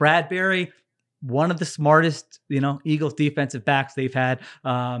 Bradbury, one of the smartest, Eagles defensive backs they've had,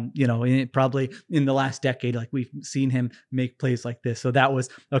 probably in the last decade. Like, we've seen him make plays like this. So that was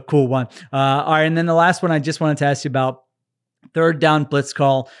a cool one. All right. And then the last one I just wanted to ask you about, third down blitz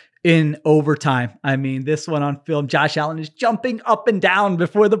call in overtime. I mean, this one on film, Josh Allen is jumping up and down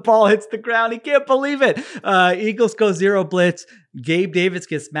before the ball hits the ground. He can't believe it. Eagles go 0 blitz. Gabe Davis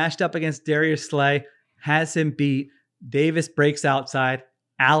gets smashed up against Darius Slay. has him beat. Davis breaks outside.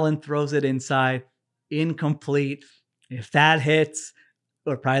 Allen throws it inside. Incomplete. If that hits,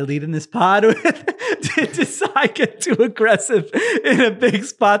 we're probably leading this pod with did Desai get too aggressive in a big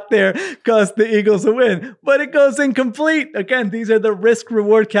spot there, cost the Eagles a win, but it goes incomplete. Again, these are the risk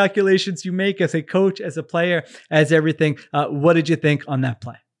reward calculations you make as a coach, as a player, as everything. What did you think on that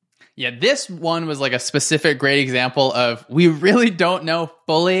play? Yeah, this one was like a specific great example of we really don't know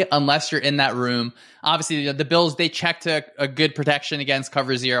fully unless you're in that room. Obviously, the Bills, they checked a good protection against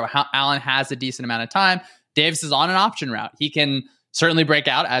cover zero. Allen has a decent amount of time. Davis is on an option route. He can certainly break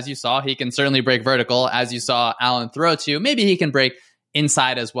out, as you saw. He can certainly break vertical, as you saw Allen throw to. Maybe he can break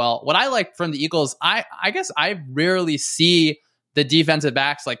inside as well. What I like from the Eagles, I guess I rarely see the defensive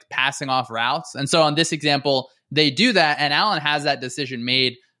backs like passing off routes. And so on this example, they do that, and Allen has that decision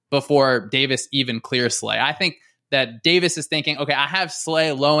made before Davis even clears Slay. I think that Davis is thinking, okay, I have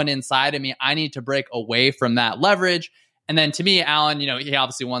Slay low and inside of me. I need to break away from that leverage. And then to me, Allen, he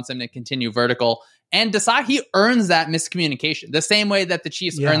obviously wants him to continue vertical. And Desai, he earns that miscommunication the same way that the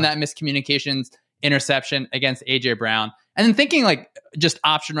Chiefs earned that miscommunications interception against AJ Brown. And then thinking like just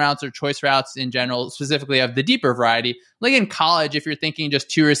option routes or choice routes in general, specifically of the deeper variety, like in college, if you're thinking just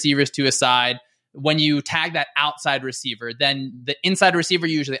two receivers to a side, when you tag that outside receiver, then the inside receiver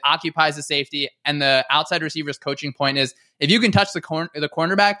usually occupies the safety, and the outside receiver's coaching point is if you can touch the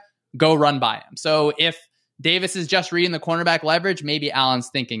cornerback, go run by him. So if Davis is just reading the cornerback leverage, maybe Allen's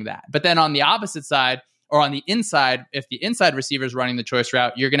thinking that. But then on the opposite side, or on the inside, if the inside receiver is running the choice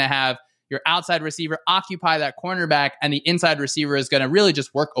route, you're going to have your outside receiver occupy that cornerback, and the inside receiver is going to really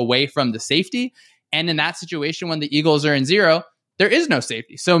just work away from the safety. And in that situation, when the Eagles are in zero, there is no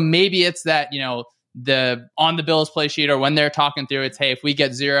safety. So maybe it's that, the on the Bills play sheet, or when they're talking through, it's, hey, if we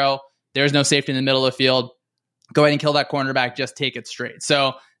get zero, there's no safety in the middle of the field. Go ahead and kill that cornerback. Just take it straight.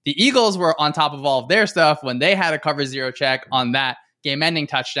 So the Eagles were on top of all of their stuff when they had a cover zero check on that game-ending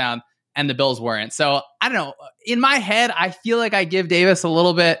touchdown, and the Bills weren't. So I don't know. In my head, I feel like I give Davis a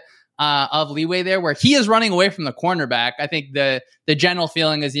little bit of leeway there, where he is running away from the cornerback. I think the general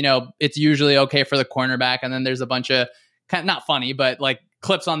feeling is, it's usually okay for the cornerback, and then there's a bunch of kind of not funny, but like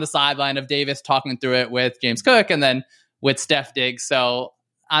clips on the sideline of Davis talking through it with James Cook and then with Steph Diggs. So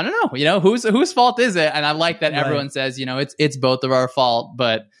I don't know, whose fault is it? And I like that everyone says, it's both of our fault,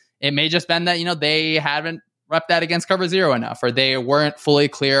 but it may just been that, they haven't repped that against cover zero enough, or they weren't fully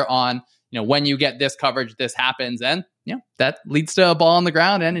clear on, when you get this coverage, this happens. And, that leads to a ball on the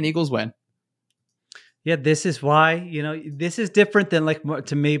ground and an Eagles win. Yeah, this is why, this is different than, like,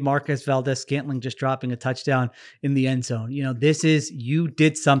 to me, Marquez Valdes-Scantling just dropping a touchdown in the end zone. This is, you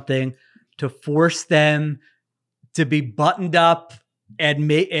did something to force them to be buttoned up and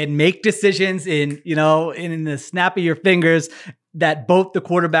make decisions in the snap of your fingers, that both the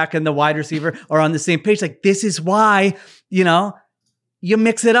quarterback and the wide receiver are on the same page. Like, this is why, you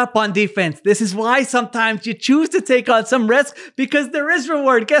mix it up on defense. This is why sometimes you choose to take on some risk, because there is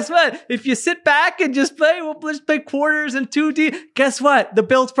reward. Guess what? If you sit back and just play quarters and 2D, guess what? The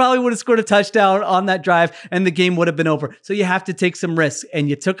Bills probably would have scored a touchdown on that drive and the game would have been over. So you have to take some risks, and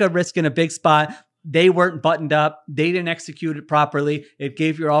you took a risk in a big spot. They weren't buttoned up. They didn't execute it properly. It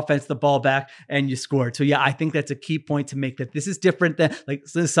gave your offense the ball back and you scored. So yeah, I think that's a key point to make, that this is different than, like,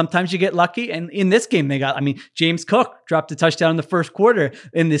 sometimes you get lucky. And in this game, James Cook dropped a touchdown in the first quarter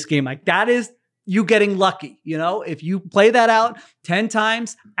in this game. Like, that is you getting lucky. If you play that out 10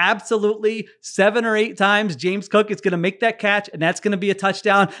 times, absolutely 7 or 8 times, James Cook is going to make that catch, and that's going to be a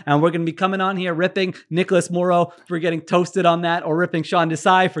touchdown. And we're going to be coming on here ripping Nicholas Morrow for getting toasted on that, or ripping Sean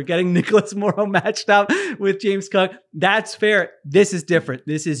Desai for getting Nicholas Morrow matched up with James Cook. That's fair. This is different.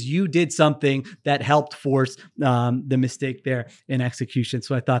 This is, you did something that helped force the mistake there in execution.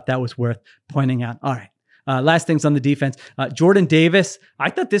 So I thought that was worth pointing out. All right. Last things on the defense. Jordan Davis, I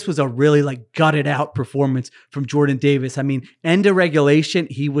thought this was a really gutted out performance from Jordan Davis. I mean, end of regulation,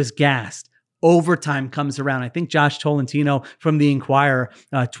 he was gassed. Overtime comes around. I think Josh Tolentino from the Inquirer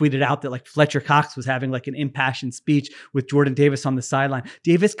tweeted out that Fletcher Cox was having an impassioned speech with Jordan Davis on the sideline.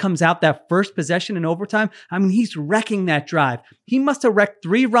 Davis comes out that first possession in overtime. I mean, he's wrecking that drive. He must have wrecked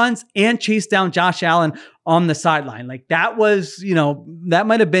 3 runs and chased down Josh Allen on the sideline. That was, that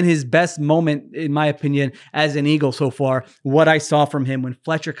might have been his best moment, in my opinion, as an Eagle so far. What I saw from him when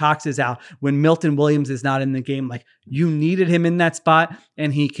Fletcher Cox is out, when Milton Williams is not in the game, you needed him in that spot,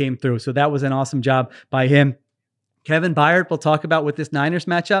 and he came through. So that was an awesome job by him. Kevin Byard, we'll talk about with this Niners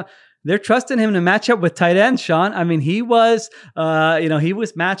matchup. they're trusting him to match up with tight ends, Sean. I mean, he was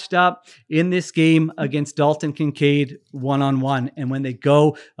matched up in this game against Dalton Kincaid one-on-one. And when they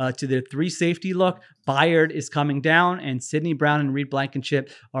go to their 3 safety look, Byard is coming down and Sidney Brown and Reed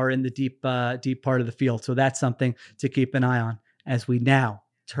Blankenship are in the deep part of the field. So that's something to keep an eye on as we now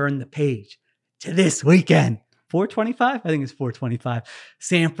turn the page to this weekend. 425? I think it's 425.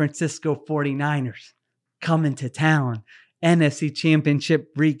 San Francisco 49ers coming to town. NFC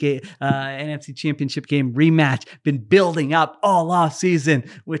Championship game rematch. Been building up all off season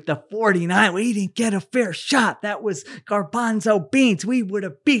with the 49. We didn't get a fair shot. That was garbanzo beans. We would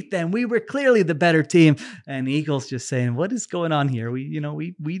have beat them. We were clearly the better team. And the Eagles just saying, what is going on here?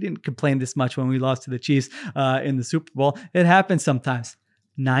 We didn't complain this much when we lost to the Chiefs in the Super Bowl. It happens sometimes.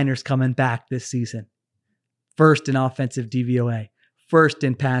 Niners coming back this season. First in offensive DVOA. First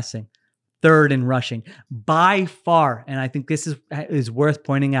in passing. Third in rushing. By far, and I think this is worth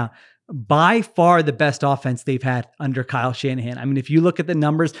pointing out, by far the best offense they've had under Kyle Shanahan. I mean, if you look at the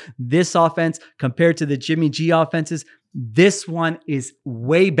numbers, this offense compared to the Jimmy G offenses, this one is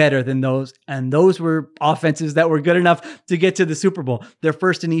way better than those. And those were offenses that were good enough to get to the Super Bowl. They're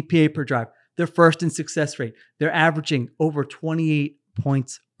first in EPA per drive. They're first in success rate. They're averaging over 28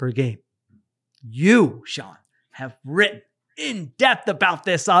 points per game. You, Sean, have written in depth about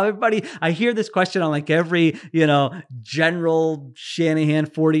this. Everybody, I hear this question on like every, general Shanahan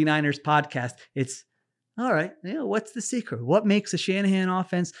 49ers podcast. It's all right. What's the secret? What makes a Shanahan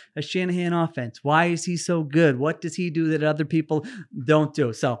offense a Shanahan offense? Why is he so good? What does he do that other people don't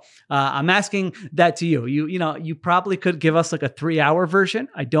do? So I'm asking that to you. You probably could give us like a 3-hour version.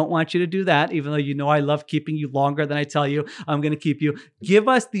 I don't want you to do that, even though I love keeping you longer than I tell you I'm going to keep you. Give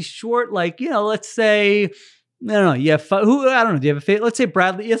us the short, let's say, I don't know. You have who? I don't know. Do you have a favorite? Let's say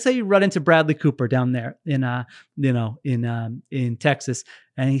Bradley. Let's say you run into Bradley Cooper down there in Texas,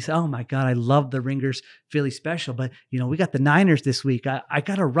 and he said, "Oh my God, I love the Ringers Philly special, but we got the Niners this week. I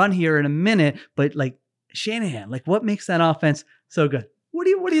got to run here in a minute, but like Shanahan, like what makes that offense so good?" What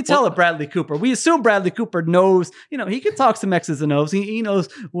do you tell Bradley Cooper? We assume Bradley Cooper knows, he can talk some X's and O's. He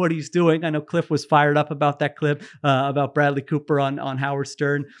knows what he's doing. I know Cliff was fired up about that clip about Bradley Cooper on Howard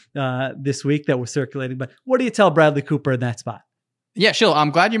Stern this week that was circulating. But what do you tell Bradley Cooper in that spot? Yeah, Shill,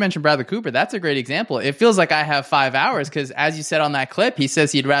 I'm glad you mentioned Bradley Cooper. That's a great example. It feels like I have 5 hours because, as you said on that clip, he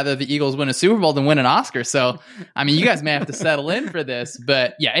says he'd rather the Eagles win a Super Bowl than win an Oscar. So, I mean, you guys may have to settle in for this.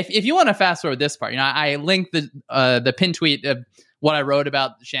 But yeah, if you want to fast forward this part, I linked the pin tweet of what I wrote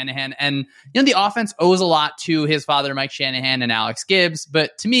about Shanahan. And, the offense owes a lot to his father, Mike Shanahan, and Alex Gibbs.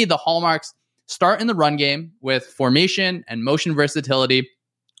 But to me, the hallmarks start in the run game with formation and motion versatility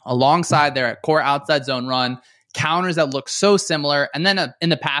alongside their core outside zone run, counters that look so similar. And then in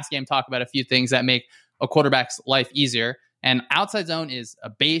the pass game, talk about a few things that make a quarterback's life easier. And outside zone is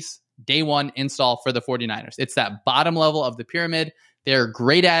a base day one install for the 49ers. It's that bottom level of the pyramid. They're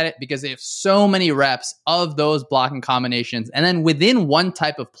great at it because they have so many reps of those blocking combinations. And then within one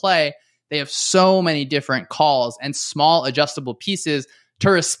type of play, they have so many different calls and small adjustable pieces to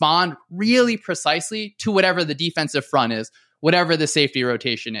respond really precisely to whatever the defensive front is, whatever the safety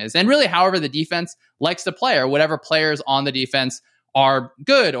rotation is, and really however the defense likes to play or whatever players on the defense are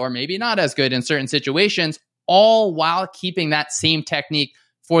good or maybe not as good in certain situations, all while keeping that same technique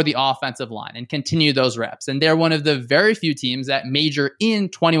for the offensive line and continue those reps. And they're one of the very few teams that major in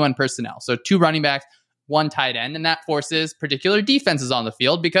 21 personnel. So 2 running backs, 1 tight end, and that forces particular defenses on the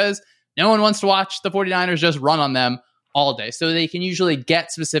field because no one wants to watch the 49ers just run on them all day. So they can usually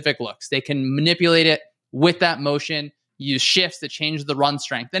get specific looks. They can manipulate it with that motion, use shifts to change the run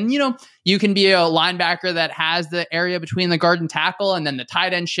strength. And, you can be a linebacker that has the area between the guard and tackle, and then the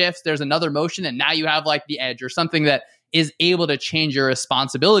tight end shifts. There's another motion, and now you have like the edge or something that is able to change your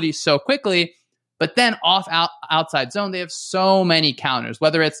responsibility so quickly. But then outside zone, they have so many counters,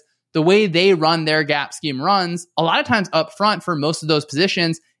 whether it's the way they run their gap scheme runs. A lot of times up front for most of those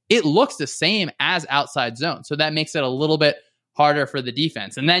positions, it looks the same as outside zone. So that makes it a little bit harder for the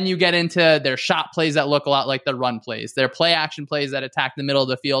defense. And then you get into their shot plays that look a lot like the run plays, their play action plays that attack the middle of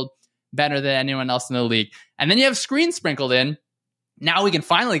the field better than anyone else in the league. And then you have screens sprinkled in. Now we can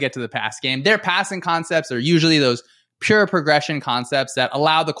finally get to the pass game. Their passing concepts are usually those pure progression concepts that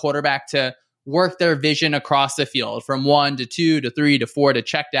allow the quarterback to work their vision across the field from 1 to 2 to 3 to 4 to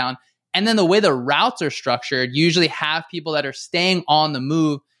check down. And then the way the routes are structured usually have people that are staying on the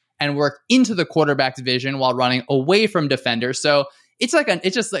move and work into the quarterback's vision while running away from defenders. So it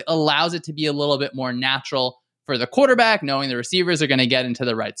just allows it to be a little bit more natural for the quarterback, knowing the receivers are going to get into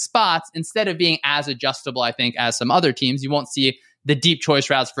the right spots instead of being as adjustable, I think, as some other teams. You won't see the deep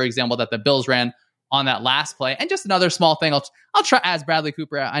choice routes, for example, that the Bills ran on that last play. And just another small thing, I'll try, as Bradley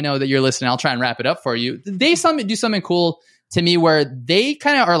Cooper, I know that you're listening, I'll try and wrap it up for you. They do something cool to me where they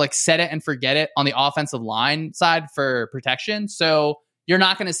kind of are like set it and forget it on the offensive line side for protection. So you're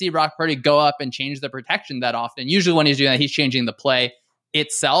not going to see Brock Purdy go up and change the protection that often. Usually when he's doing that, he's changing the play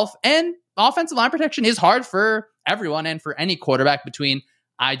itself. And offensive line protection is hard for everyone and for any quarterback, between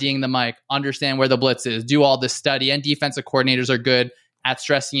IDing the mic, understand where the blitz is, do all this study, and defensive coordinators are good at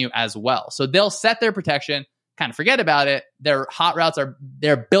stressing you as well. So they'll set their protection, kind of forget about it. Their hot routes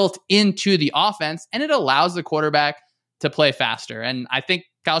they're built into the offense, and it allows the quarterback to play faster. And I think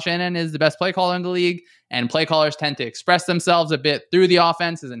Kyle Shanahan is the best play caller in the league, and play callers tend to express themselves a bit through the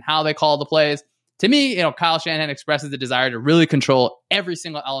offenses and how they call the plays. To me, Kyle Shanahan expresses the desire to really control every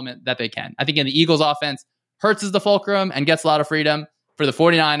single element that they can. I think in the Eagles offense, Hurts is the fulcrum and gets a lot of freedom. For the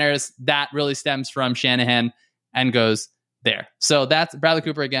 49ers, that really stems from Shanahan and goes there. So that's Bradley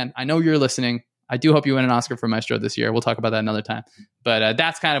Cooper again. I know you're listening. I do hope you win an Oscar for Maestro this year. We'll talk about that another time. But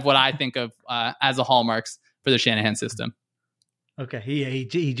that's kind of what I think of as the hallmarks for the Shanahan system. Okay,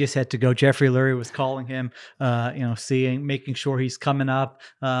 he just had to go. Jeffrey Lurie was calling him, making sure he's coming up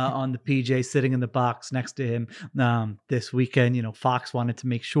on the PJ, sitting in the box next to him this weekend. Fox wanted to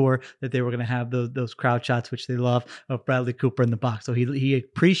make sure that they were going to have those crowd shots, which they love, of Bradley Cooper in the box. So he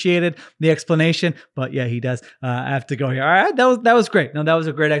appreciated the explanation, but yeah, he does have to go here. All right, that was great. No, that was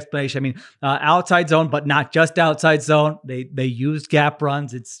a great explanation. I mean, outside zone, but not just outside zone. They used gap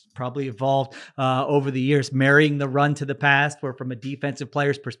runs. It's probably evolved over the years, marrying the run to the pass, where from a defensive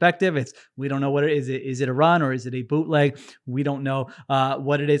player's perspective, we don't know what it is. Is it a run or is it a bootleg? We don't know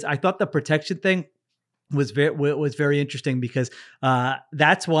what it is. I thought the protection thing was very interesting, because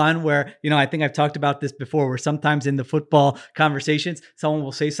that's one where, I think I've talked about this before, where sometimes in the football conversations, someone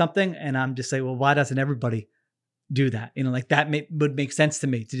will say something and I'm just saying, well, why doesn't everybody do that? Would make sense to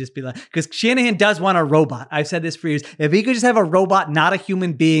me, to just be like, because Shanahan does want a robot. I've said this for years. If he could just have a robot, not a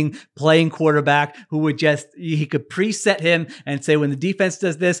human being, playing quarterback, who would he could preset him and say, when the defense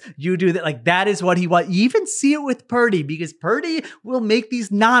does this, you do that. Like, that is what he wants. You even see it with Purdy, because Purdy will make these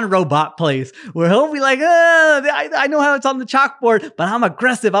non-robot plays where he'll be like, I know how it's on the chalkboard, but I'm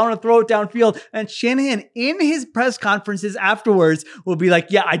aggressive. I want to throw it downfield. And Shanahan, in his press conferences afterwards, will be like,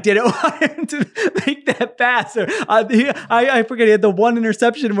 yeah, I didn't want him to make that pass. Or I forget, he had the one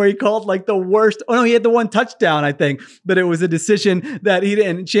interception where he called like the worst. Oh no, he had the one touchdown, I think, but it was a decision that he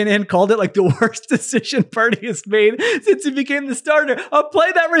didn't. Shanahan called it like the worst decision Purdy has made since he became the starter. A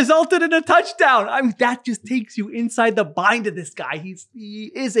play that resulted in a touchdown. I mean, that just takes you inside the mind of this guy.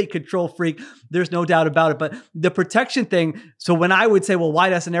 He is a control freak. There's no doubt about it. But the protection thing. So when I would say, well, why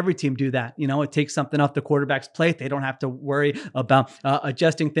doesn't every team do that? It takes something off the quarterback's plate. They don't have to worry about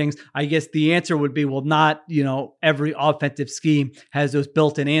adjusting things. I guess the answer would be, well, not, every offensive scheme has those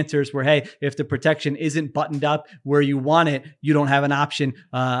built-in answers where, hey, if the protection isn't buttoned up where you want it, you don't have an option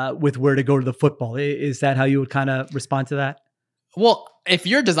with where to go to the football. Is that how you would kind of respond to that? Well, if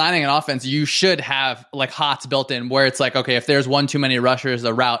you're designing an offense, you should have like hots built in where it's like, okay, if there's one too many rushers,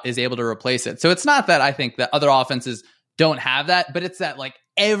 the route is able to replace it. So it's not that I think that other offenses don't have that, but it's that like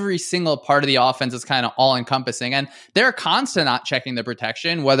every single part of the offense is kind of all encompassing, and they're constant not checking the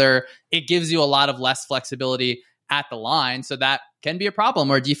protection, whether it gives you a lot of less flexibility at the line. So that can be a problem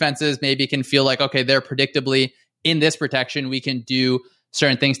where defenses maybe can feel like, okay, they're predictably in this protection, we can do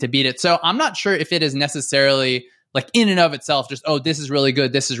certain things to beat it. So I'm not sure if it is necessarily like in and of itself, just, oh, this is really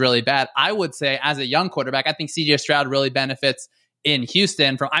good, this is really bad. I would say as a young quarterback, I think CJ Stroud really benefits in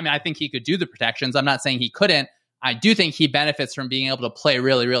Houston I think he could do the protections. I'm not saying he couldn't. I do think he benefits from being able to play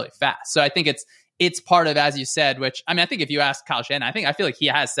really, really fast. So I think it's part of, as you said, which, I think if you ask Kyle Shanahan, I feel like he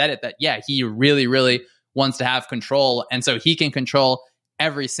has said it, that, yeah, he really, really wants to have control. And so he can control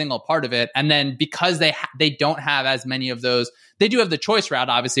every single part of it. And then because they don't have as many of those, they do have the choice route,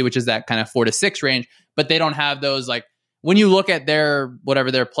 obviously, which is that kind of 4 to 6 range, but they don't have those, like, when you look at their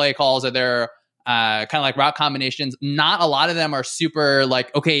play calls or their kind of like route combinations, not a lot of them are super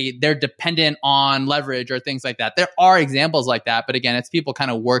like, okay, they're dependent on leverage or things like that. There are examples like that, but again, it's people kind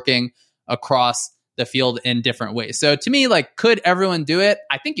of working across the field in different ways. So to me, like, could everyone do it?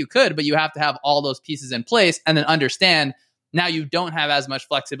 I think you could, but you have to have all those pieces in place and then understand now you don't have as much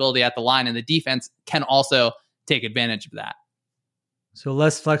flexibility at the line, and the defense can also take advantage of that. So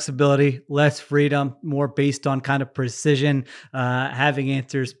less flexibility, less freedom, more based on kind of precision, having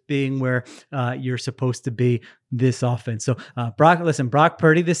answers being where you're supposed to be this offense. So Brock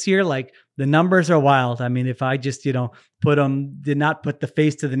Purdy this year, like, the numbers are wild. I mean, if I just, did not put the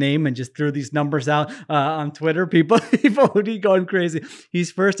face to the name and just threw these numbers out on Twitter, people would be going crazy.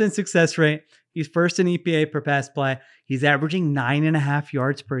 He's first in success rate. He's first in EPA per pass play. He's averaging 9.5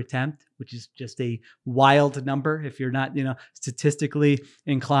 yards per attempt, which is just a wild number if you're not, statistically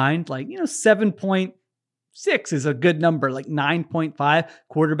inclined. 7.6 is a good number. 9.5,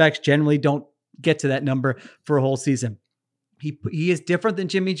 quarterbacks generally don't get to that number for a whole season. He is different than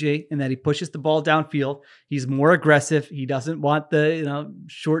Jimmy G in that he pushes the ball downfield. He's more aggressive. He doesn't want the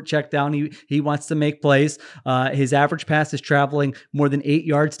short check down. He wants to make plays. His average pass is traveling more than 8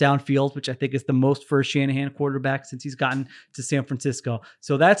 yards downfield, which I think is the most for a Shanahan quarterback since he's gotten to San Francisco.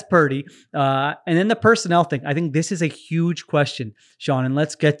 So that's Purdy. And then the personnel thing. I think this is a huge question, Sean, and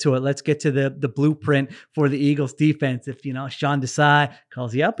let's get to it. Let's get to the blueprint for the Eagles defense. If, Sean Desai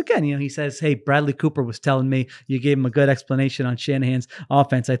calls you up again, he says, hey, Bradley Cooper was telling me you gave him a good explanation on Shanahan's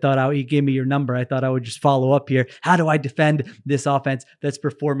offense. I thought he gave me your number. I thought I would just follow up here. How do I defend this offense that's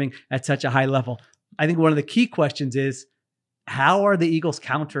performing at such a high level? I think one of the key questions is, how are the Eagles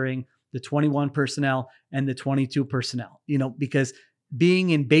countering the 21 personnel and the 22 personnel? Because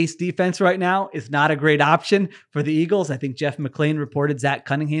being in base defense right now is not a great option for the Eagles. I think Jeff McClain reported Zach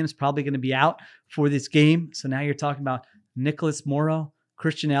Cunningham is probably going to be out for this game. So now you're talking about Nicholas Morrow,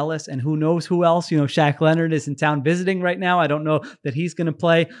 Christian Ellis, and who knows who else. Shaq Leonard is in town visiting right now. I don't know that he's going to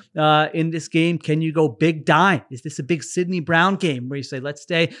play in this game. Can you go big dime? Is this a big Sidney Brown game where you say, let's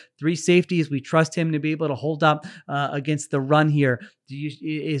stay 3 safeties? We trust him to be able to hold up against the run here.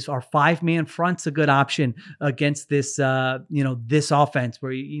 Is our 5-man fronts a good option against this, this offense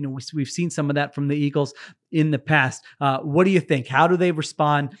where, we've seen some of that from the Eagles in the past. What do you think? How do they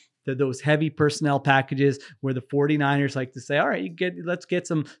respond to those heavy personnel packages where the 49ers like to say, all right, let's get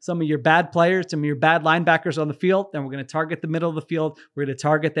some of your bad players, some of your bad linebackers on the field. Then we're going to target the middle of the field. We're going to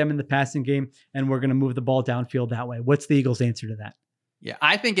target them in the passing game, and we're going to move the ball downfield that way. What's the Eagles' answer to that? Yeah,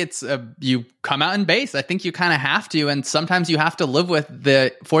 I think it's you come out in base. I think you kind of have to, and sometimes you have to live with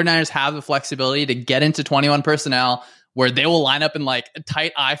the 49ers have the flexibility to get into 21 personnel where they will line up in a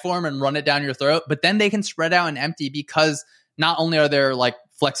tight I form and run it down your throat, but then they can spread out and empty because not only are there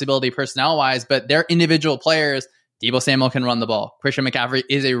flexibility personnel wise, but they're individual players. Deebo Samuel can run the ball. Christian McCaffrey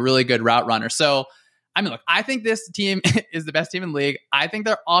is a really good route runner. So, I think this team is the best team in the league. I think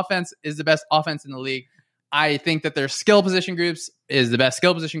their offense is the best offense in the league. I think that their skill position groups is the best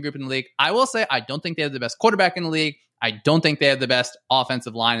skill position group in the league. I will say, I don't think they have the best quarterback in the league. I don't think they have the best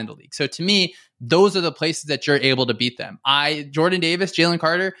offensive line in the league. So to me, those are the places that you're able to beat them. Jordan Davis, Jalen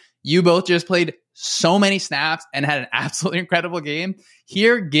Carter, you both just played so many snaps and had an absolutely incredible game.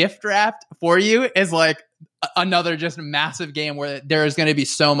 Here, gift wrapped for you is another just massive game where there is going to be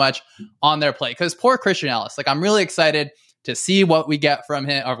so much on their plate. Because poor Christian Ellis, I'm really excited to see what we get from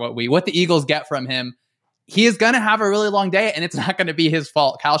him, or what the Eagles get from him. He is going to have a really long day, and it's not going to be his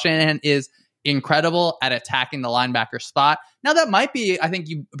fault. Kyle Shanahan is incredible at attacking the linebacker spot. Now that might be, I think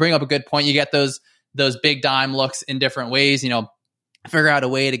you bring up a good point. You get those big dime looks in different ways, figure out a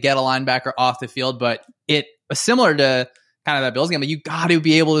way to get a linebacker off the field, but it similar to kind of that Bills game, but you got to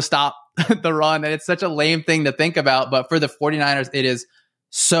be able to stop the run. And it's such a lame thing to think about, but for the 49ers, it is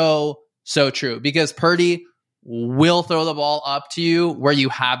so true because Purdy will throw the ball up to you where you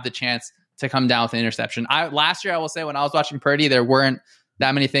have the chance to come down with an interception. Last year, I will say when I was watching Purdy, there weren't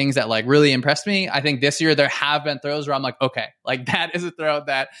that many things that really impressed me. I think this year there have been throws where I'm okay, that is a throw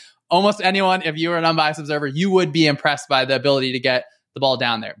that almost anyone, if you were an unbiased observer, you would be impressed by the ability to get the ball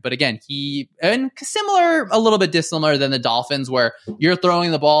down there. But again, a little bit dissimilar than the Dolphins, where you're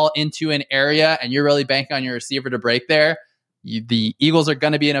throwing the ball into an area and you're really banking on your receiver to break there. The Eagles are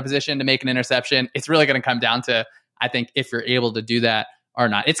going to be in a position to make an interception. It's really going to come down to, I think, if you're able to do that or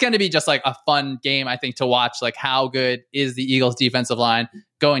not. It's going to be just a fun game, I think, to watch. How good is the Eagles defensive line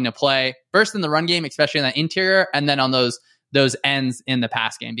going to play? First in the run game, especially in the interior, and then on those ends in the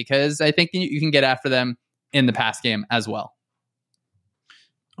pass game, because I think you can get after them in the pass game as well.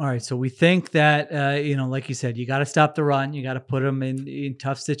 All right. So we think that, like you said, you got to stop the run. You got to put them in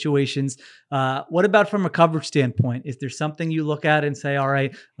tough situations. What about from a coverage standpoint? Is there something you look at and say, all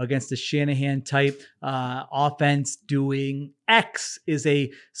right, against a Shanahan type offense, doing X is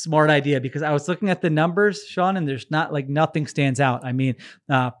a smart idea? Because I was looking at the numbers, Sean, and there's not nothing stands out.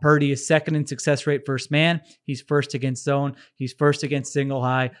 Purdy is second in success rate versus man. He's first against zone. He's first against single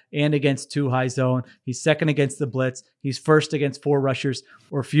high and against 2 high zone. He's second against the blitz. He's first against 4 rushers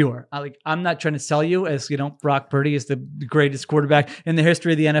or fewer. I'm not trying to sell you as, Brock Purdy is the greatest quarterback in the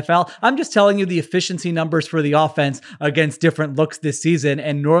history of the NFL. I'm just telling you the efficiency numbers for the offense against different looks this season.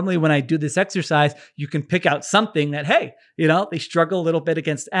 And normally when I do this exercise, you can pick out something that, hey, they struggle a little bit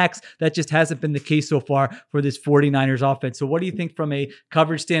against X. That just hasn't been the case so far for this 49ers offense. So what do you think from a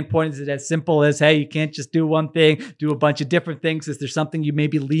coverage standpoint? Is it as simple as, hey, you can't just do one thing, do a bunch of different things? Is there something you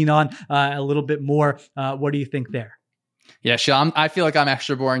maybe lean on a little bit more? What do you think there? Yeah, Sheila, I feel like I'm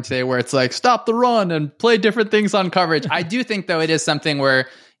extra boring today where it's like, stop the run and play different things on coverage. I do think, though, it is something where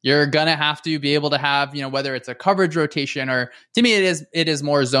you're going to have to be able to have, whether it's a coverage rotation or, to me, it is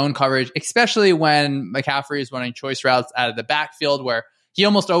more zone coverage, especially when McCaffrey is running choice routes out of the backfield where he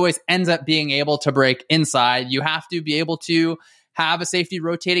almost always ends up being able to break inside. You have to be able to have a safety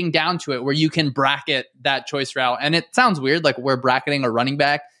rotating down to it where you can bracket that choice route. And it sounds weird, like we're bracketing a running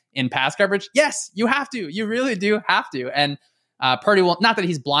back in pass coverage. Yes, you have to. You really do have to. And Purdy will, not that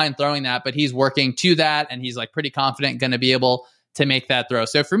he's blind throwing that, but he's working to that. And he's like pretty confident going to be able to make that throw.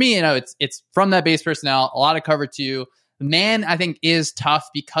 So for me, it's from that base personnel, a lot of cover 2. Man, I think is tough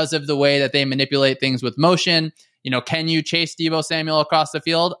because of the way that they manipulate things with motion. Can you chase Deebo Samuel across the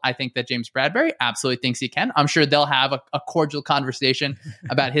field? I think that James Bradbury absolutely thinks he can. I'm sure they'll have a cordial conversation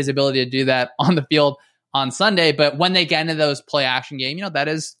about his ability to do that on the field on Sunday. But when they get into those play action game, that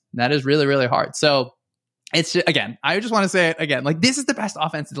is really, really hard. So it's just, again, I just want to say it again, like this is the best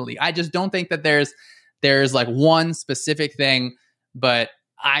offense in the league. I just don't think that there's like one specific thing, but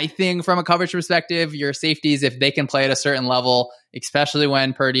I think from a coverage perspective, your safeties, if they can play at a certain level, especially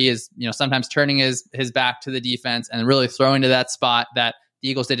when Purdy is, sometimes turning his back to the defense and really throwing to that spot that the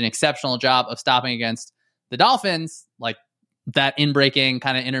Eagles did an exceptional job of stopping against the Dolphins, like that in-breaking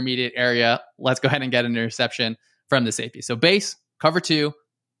kind of intermediate area, let's go ahead and get an interception from the safety. So base, cover 2,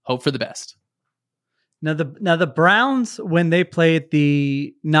 hope for the best. Now the Browns, when they played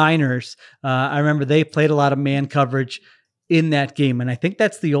the Niners, I remember they played a lot of man coverage in that game. And I think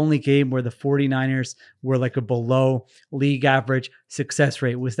that's the only game where the 49ers were like a below league average success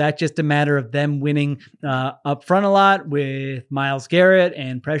rate. Was that just a matter of them winning up front a lot with Myles Garrett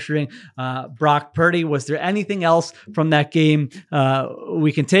and pressuring Brock Purdy? Was there anything else from that game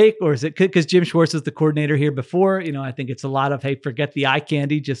we can take? Or is it because Jim Schwartz was the coordinator here before? I think it's a lot of, hey, forget the eye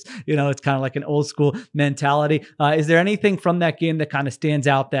candy. Just, it's kind of like an old school mentality. Is there anything from that game that kind of stands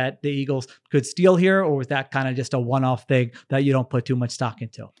out that the Eagles could steal here? Or was that kind of just a one-off thing that you don't put too much stock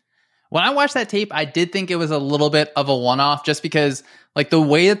into? When I watched that tape, I did think it was a little bit of a one-off just because like the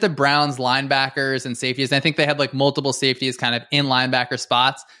way that the Browns linebackers and safeties, and I think they had like multiple safeties kind of in linebacker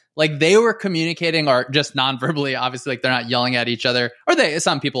spots, like they were communicating or just non-verbally, obviously like they're not yelling at each other, or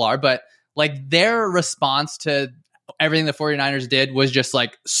some people are, but like their response to everything the 49ers did was just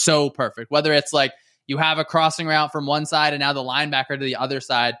like so perfect. Whether it's like you have a crossing route from one side and now the linebacker to the other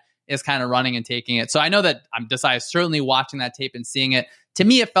side is kind of running and taking it. So I know that I'm certainly watching that tape and seeing it. To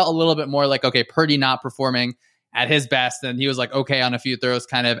me, it felt a little bit more like, okay, Purdy not performing at his best. And he was like, okay, on a few throws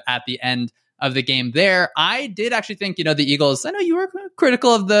kind of at the end of the game there. I did actually think, the Eagles, I know you were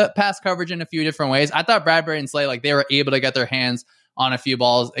critical of the pass coverage in a few different ways. I thought Bradbury and Slay, like they were able to get their hands on a few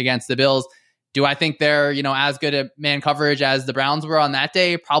balls against the Bills. Do I think they're, as good at man coverage as the Browns were on that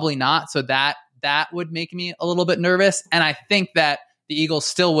day? Probably not. So that would make me a little bit nervous. And I think that the Eagles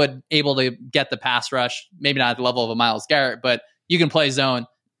still would able to get the pass rush, maybe not at the level of a Myles Garrett, but you can play zone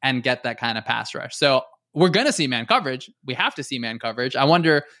and get that kind of pass rush. So we're going to see man coverage. We have to see man coverage. I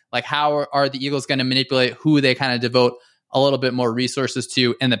wonder, like, how are the Eagles going to manipulate who they kind of devote a little bit more resources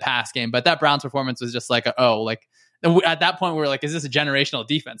to in the pass game? But that Browns performance was just like, at that point, we're like, is this a generational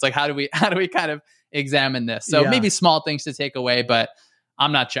defense? Like, how do we kind of examine this? So maybe small things to take away, but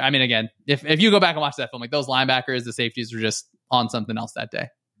I'm not sure. I mean, again, if you go back and watch that film, like those linebackers, the safeties were just on something else that day.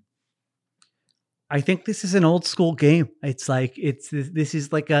 I think this is an old school game. It's like this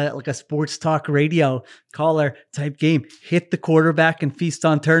is like a sports talk radio caller type game. Hit the quarterback and feast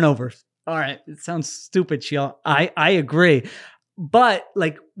on turnovers. All right, it sounds stupid, Sheila. I agree. But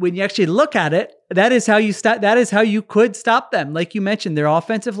like when you actually look at it, that is how you stop. That is how you could stop them. Like you mentioned, their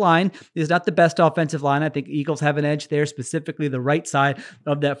offensive line is not the best offensive line. I think Eagles have an edge there, specifically the right side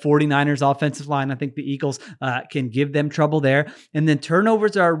of that 49ers offensive line. I think the Eagles can give them trouble there. And then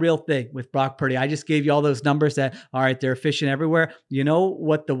turnovers are a real thing with Brock Purdy. I just gave you all those numbers that, all right, they're efficient everywhere. You know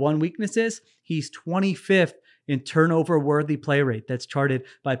what the one weakness is? He's 25th in turnover worthy play rate. That's charted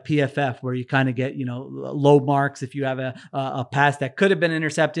by PFF, where you kind of get, low marks if you have a pass that could have been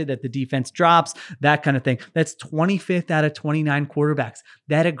intercepted that the defense drops, that kind of thing. That's 25th out of 29 quarterbacks.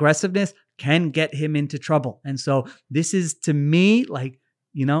 That aggressiveness can get him into trouble. And so this is, to me, like,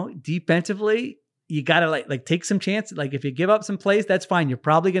 defensively, you got to like take some chances. Like if you give up some plays, that's fine. You're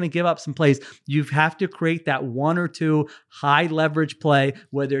probably going to give up some plays. You have to create that one or two high leverage play,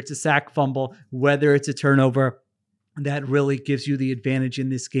 whether it's a sack, fumble, whether it's a turnover. that really gives you the advantage in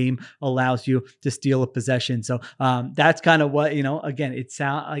this game, allows you to steal a possession. So that's kind of what, again, it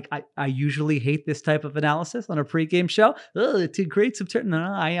sounds like I usually hate this type of analysis on a pregame show. To create some no,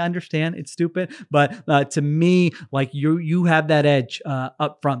 I understand it's stupid, but to me, like you have that edge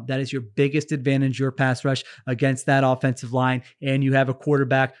up front. That is your biggest advantage, your pass rush against that offensive line. And you have a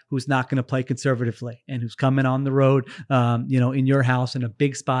quarterback who's not going to play conservatively and who's coming on the road, in your house in a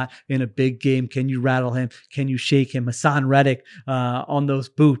big spot, in a big game. Can you rattle him? Can you shake him? Hassan Reddick on those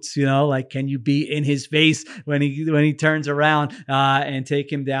boots, can you be in his face when he turns around and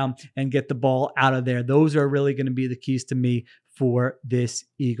take him down and get the ball out of there? Those are really going to be the keys to me for this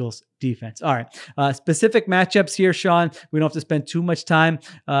Eagles defense. All right. Specific matchups here, Sean. We don't have to spend too much time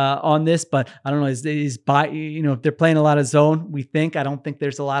on this, but I don't know, is if they're playing a lot of zone, I don't think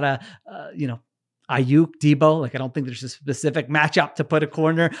there's a lot of, Ayuk, Debo, I don't think there's a specific matchup to put a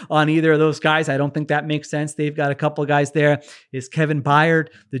corner on either of those guys. I don't think that makes sense. They've got a couple of guys there. Is Kevin Byard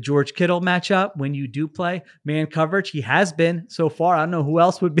the George Kittle matchup when you do play man coverage? He has been so far. I don't know who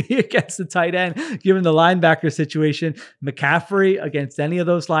else would be against the tight end, given the linebacker situation. McCaffrey against any of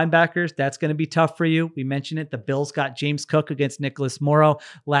those linebackers, that's going to be tough for you. We mentioned it. The Bills got James Cook against Nicholas Morrow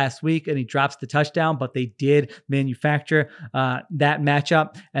last week, and he drops the touchdown, but they did manufacture that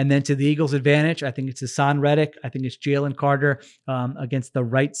matchup. And then to the Eagles' advantage, I think it's Hassan Reddick. I think it's Jalen Carter against the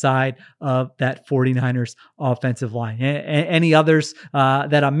right side of that 49ers offensive line. Any others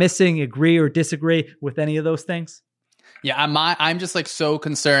that I'm missing? Agree or disagree with any of those things? Yeah, I'm just so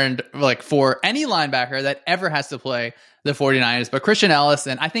concerned for any linebacker that ever has to play the 49ers. But Christian Ellis,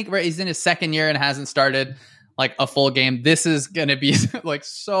 and I think he's in his second year and hasn't started a full game. This is going to be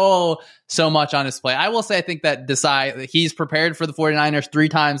so much on display. I will say, I think that Desai, he's prepared for the 49ers 3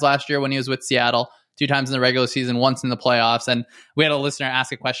 times last year when he was with Seattle, 2 times in the regular season, once in the playoffs. And we had a listener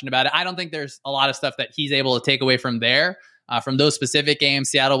ask a question about it. I don't think there's a lot of stuff that he's able to take away from there. From those specific games,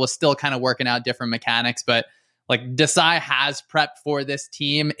 Seattle was still kind of working out different mechanics, but Desai has prepped for this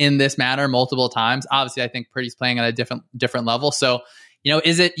team in this manner multiple times. Obviously, I think Purdy's playing at a different level. So,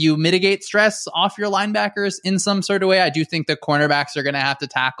 is it you mitigate stress off your linebackers in some sort of way? I do think the cornerbacks are going to have to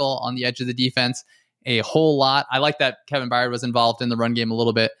tackle on the edge of the defense a whole lot. I like that Kevin Byard was involved in the run game a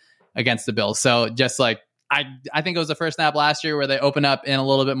little bit against the Bills. So just I think it was the first snap last year where they open up in a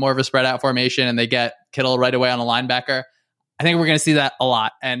little bit more of a spread out formation and they get Kittle right away on a linebacker. I think we're going to see that a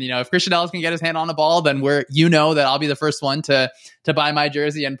lot. And, if Christian Ellis can get his hand on the ball, then that I'll be the first one to buy my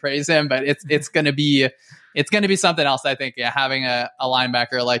jersey and praise him. But it's going to be something else, I think, having a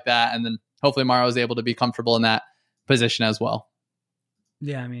linebacker like that. And then hopefully Morrow is able to be comfortable in that position as well.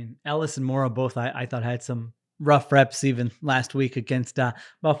 Yeah. I mean, Ellis and Morrow both, I thought had some rough reps even last week against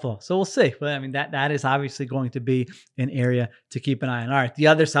Buffalo. So we'll see. But I mean, that is obviously going to be an area to keep an eye on. All right. The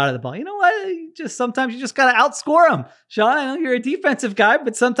other side of the ball, you know what? Sometimes you just got to outscore them. Sean, I know you're a defensive guy,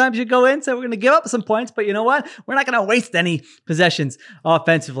 but sometimes you go in, so we're going to give up some points, but you know what? We're not going to waste any possessions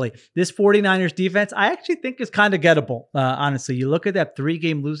offensively. This 49ers defense, I actually think is kind of gettable. Honestly, you look at that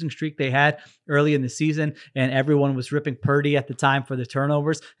 3-game losing streak they had early in the season, and everyone was ripping Purdy at the time for the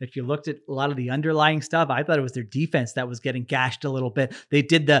turnovers. If you looked at a lot of the underlying stuff, I thought it was their defense that was getting gashed a little bit. They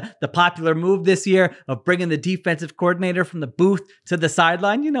did the popular move this year of bringing the defensive coordinator from the booth to the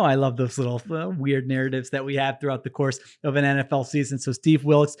sideline. I love those little weird narratives that we have throughout the course of an NFL season. So Steve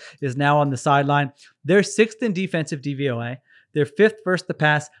Wilks is now on the sideline. They're 6th in defensive DVOA. They're 5th versus the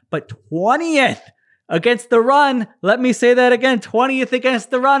pass, but 20th against the run. Let me say that again, 20th against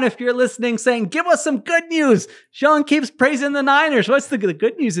the run. If you're listening, saying, give us some good news. Sean keeps praising the Niners. What's the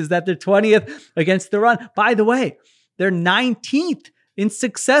good news is that they're 20th against the run. By the way, they're 19th in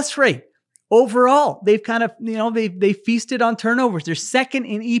success rate. Overall, they've kind of, they feasted on turnovers. They're 2nd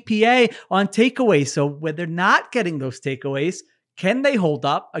in EPA on takeaways. So when they're not getting those takeaways, can they hold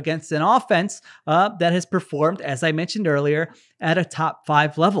up against an offense that has performed, as I mentioned earlier, at a top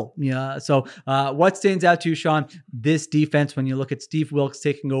 5 level? So what stands out to you, Sean, this defense when you look at Steve Wilks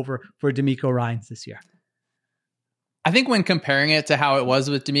taking over for DeMeco Ryans this year? I think when comparing it to how it was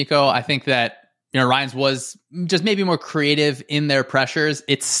with DeMeco, I think that Ryans was just maybe more creative in their pressures.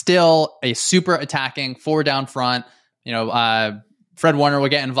 It's still a super attacking 4 down front. Fred Warner will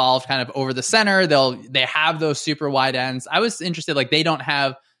get involved kind of over the center. They have those super wide ends. I was interested, they don't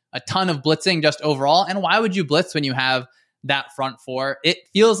have a ton of blitzing just overall. And why would you blitz when you have that front 4? It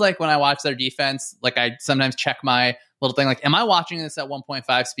feels like when I watch their defense, I sometimes check my little thing, am I watching this at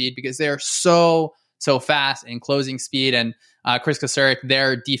 1.5 speed? Because they're so fast in closing speed. And Chris Kasurik,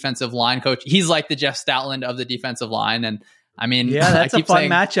 their defensive line coach, he's like the Jeff Stoutland of the defensive line. And I mean, yeah, that's a fun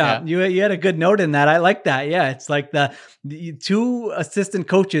matchup. Yeah. You had a good note in that. I like that. Yeah, it's like the two assistant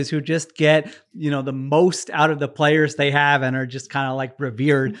coaches who just get the most out of the players they have and are just kind of like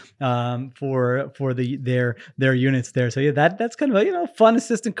revered for their units there. So yeah, that's kind of a fun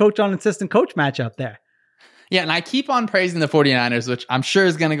assistant coach on assistant coach matchup there. Yeah, and I keep on praising the 49ers, which I'm sure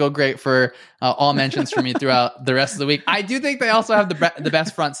is going to go great for all mentions for me throughout the rest of the week. I do think they also have the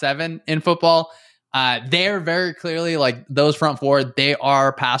best front seven in football. They're very clearly like those front four. They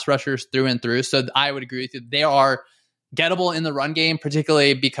are pass rushers through and through. So I would agree with you. They are gettable in the run game,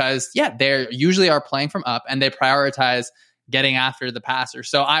 particularly because, they usually are playing from up and they prioritize getting after the passer.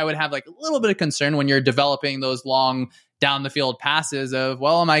 So I would have like a little bit of concern when you're developing those long down the field passes of,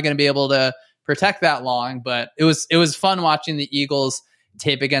 well, am I going to be able to protect that long? But it was fun watching the Eagles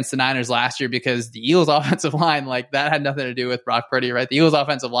tape against the Niners last year because the Eagles offensive line, like that had nothing to do with Brock Purdy, right? The Eagles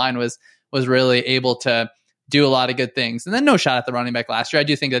offensive line was really able to do a lot of good things. And then no shot at the running back last year. I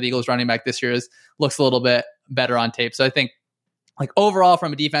do think that the Eagles running back this year looks a little bit better on tape. So I think like overall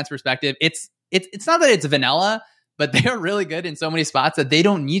from a defense perspective, it's not that it's vanilla, but they're really good in so many spots that they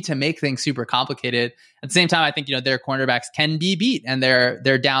don't need to make things super complicated. At the same time, I think, their cornerbacks can be beat and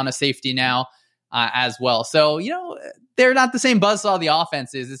they're down a safety now as well. So, they're not the same buzzsaw the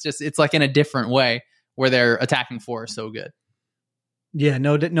offense is. It's like in a different way where their attacking four is so good. Yeah,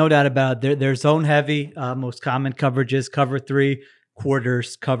 no doubt about it. They're zone heavy. Most common coverages, cover 3,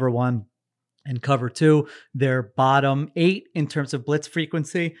 quarters, cover 1, and cover 2. They're bottom 8 in terms of blitz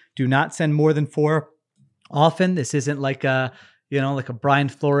frequency. Do not send more than 4 often. This isn't like a Brian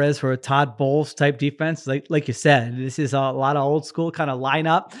Flores or a Todd Bowles type defense. Like you said, this is a lot of old school kind of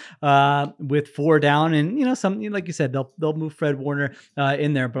lineup with 4 down, and something like you said, they'll move Fred Warner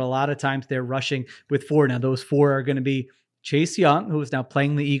in there, but a lot of times they're rushing with 4. Now those 4 are going to be Chase Young, who is now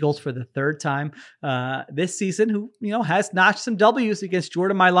playing the Eagles for the 3rd time this season, who has notched some W's against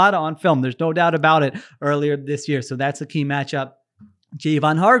Jordan Mailata on film. There's no doubt about it earlier this year, so that's a key matchup.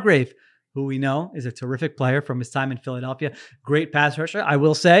 Javon Hargrave, who we know is a terrific player from his time in Philadelphia. Great pass rusher. I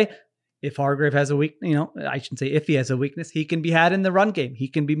will say, if Hargrave has a weak, I shouldn't say if he has a weakness, he can be had in the run game. He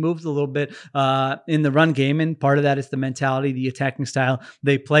can be moved a little bit in the run game. And part of that is the mentality, the attacking style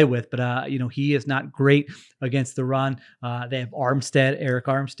they play with. But, he is not great against the run. They have Eric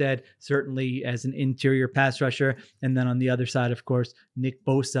Armstead, certainly as an interior pass rusher. And then on the other side, of course, Nick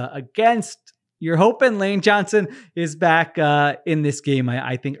Bosa against, you're hoping Lane Johnson is back in this game.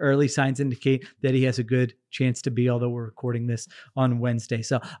 I think early signs indicate that he has a good chance to be, although we're recording this on Wednesday.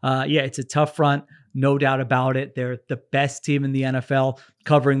 So it's a tough front, no doubt about it. They're the best team in the NFL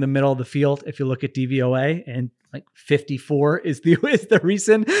covering the middle of the field. If you look at DVOA, and like 54 is the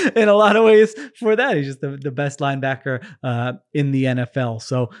reason in a lot of ways for that. He's just the best linebacker in the NFL.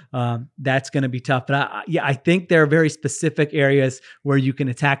 So that's going to be tough. But I think there are very specific areas where you can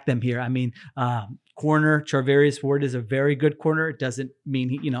attack them here. I mean, corner, Charvarius Ward is a very good corner. It doesn't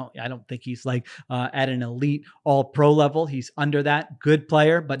mean I don't think he's like at an elite all pro level. He's under that, good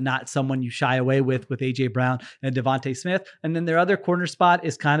player, but not someone you shy away with AJ Brown and Devontae Smith. And then their other corner spot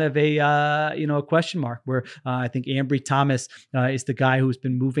is kind of a question mark where I think Ambry Thomas is the guy who's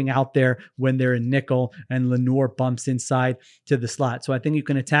been moving out there when they're in nickel, and Lenore bumps inside to the slot. So I think you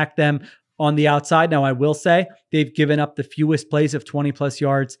can attack them on the outside. Now, I will say they've given up the fewest plays of 20 plus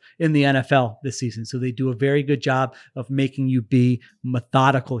yards in the NFL this season. So they do a very good job of making you be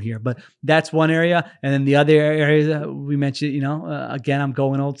methodical here. But that's one area. And then the other area we mentioned, again, I'm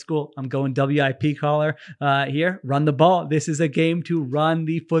going old school. I'm going WIP caller here. Run the ball. This is a game to run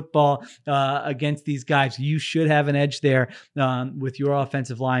the football against these guys. You should have an edge there with your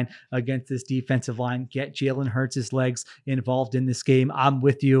offensive line against this defensive line. Get Jalen Hurts' legs involved in this game. I'm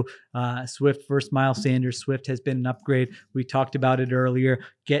with you. Swift versus Miles Sanders. Swift has been an upgrade. We talked about it earlier.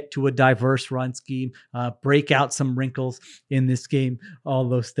 Get to a diverse run scheme, break out some wrinkles in this game, all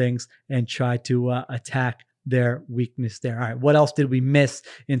those things, and try to attack their weakness there. All right, what else did we miss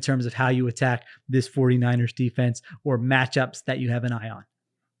in terms of how you attack this 49ers defense or matchups that you have an eye on?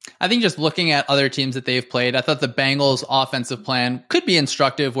 I think just looking at other teams that they've played, I thought the Bengals offensive plan could be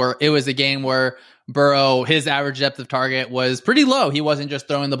instructive, where it was a game where Burrow, his average depth of target was pretty low. He wasn't just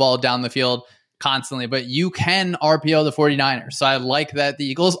throwing the ball down the field constantly, but you can RPO the 49ers. So I like that the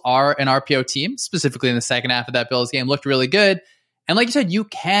Eagles are an RPO team, specifically in the second half of that Bills game, looked really good. And like you said, you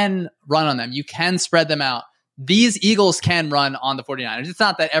can run on them. You can spread them out. These Eagles can run on the 49ers. It's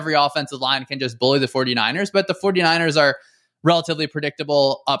not that every offensive line can just bully the 49ers, but the 49ers are relatively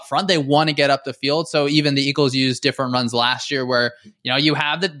predictable up front. They want to get up the field. So even the Eagles used different runs last year where, you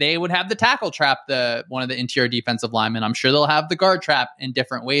have that they would have the tackle trap, one of the interior defensive linemen. I'm sure they'll have the guard trap in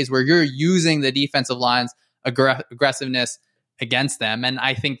different ways where you're using the defensive lines aggressiveness against them. And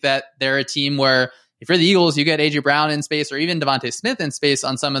I think that they're a team where if you're the Eagles, you get AJ Brown in space or even Devontae Smith in space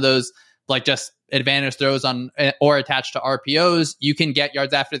on some of those like just advantage throws on or attached to RPOs, you can get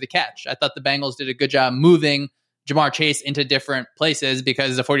yards after the catch. I thought the Bengals did a good job moving Jamar Chase into different places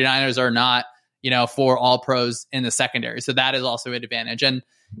because the 49ers are not, for all pros in the secondary. So that is also an advantage. And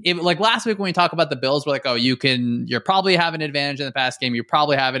like last week when we talk about the Bills, we're like, oh, you're probably have an advantage in the pass game. You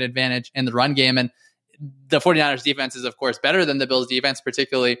probably have an advantage in the run game. And the 49ers defense is of course better than the Bills defense,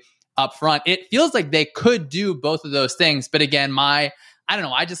 particularly up front. It feels like they could do both of those things. But again, I don't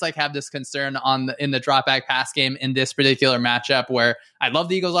know. I just have this concern in the drop back pass game in this particular matchup where I love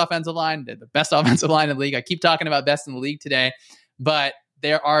the Eagles offensive line. They're the best offensive line in the league. I keep talking about best in the league today, but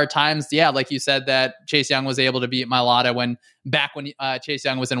there are times, like you said, that Chase Young was able to beat Mailata when Chase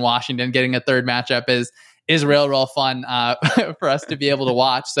Young was in Washington. Getting a third matchup is real fun for us to be able to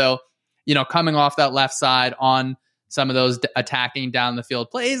watch. So, coming off that left side on some of those attacking down the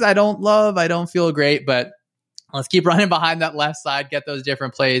field plays, I don't feel great, but let's keep running behind that left side, get those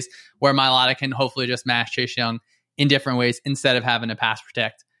different plays where Mailata can hopefully just mash Chase Young in different ways instead of having to pass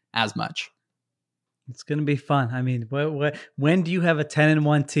protect as much. It's going to be fun. I mean, when do you have a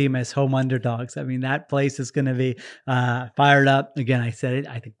 10-1 team as home underdogs? I mean, that place is going to be fired up. Again, I said it.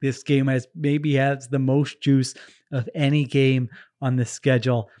 I think this game has the most juice of any game on the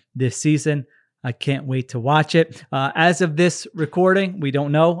schedule this season. I can't wait to watch it. As of this recording, we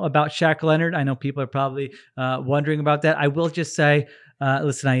don't know about Shaq Leonard. I know people are probably wondering about that. I will just say,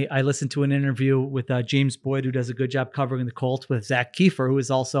 listen, I listened to an interview with James Boyd, who does a good job covering the Colts, with Zach Kiefer, who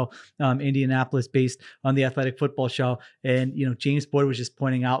is also Indianapolis based on the Athletic Football Show. And, James Boyd was just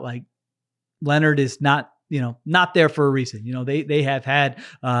pointing out like Leonard is not there for a reason. They have had,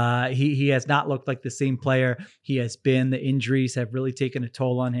 he has not looked like the same player he has been. The injuries have really taken a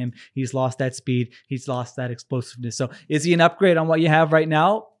toll on him. He's lost that speed. He's lost that explosiveness. So is he an upgrade on what you have right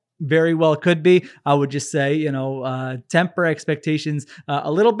now? Very well could be. I would just say, temper expectations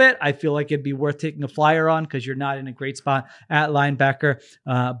a little bit. I feel like it'd be worth taking a flyer on because you're not in a great spot at linebacker,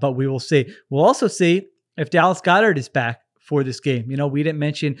 but we will see. We'll also see if Dallas Goedert is back for this game. We didn't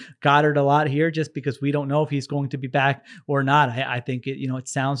mention Goddard a lot here just because we don't know if he's going to be back or not. I think it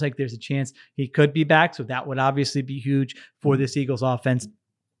sounds like there's a chance he could be back. So that would obviously be huge for this Eagles offense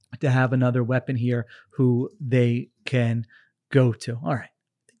to have another weapon here who they can go to. All right.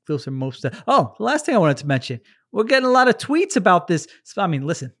 Those are most the last thing I wanted to mention. We're getting a lot of tweets about this. I mean,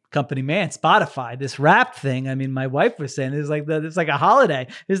 listen, company man, Spotify, this Wrapped thing. I mean, my wife was saying it's like a holiday.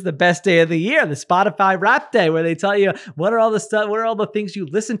 This is the best day of the year, the Spotify Wrapped Day, where they tell you what are all the things you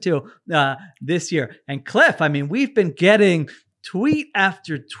listen to this year. And Cliff, I mean, we've been getting tweet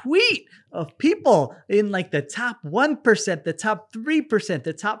after tweet of people in like the top 1%, the top 3%,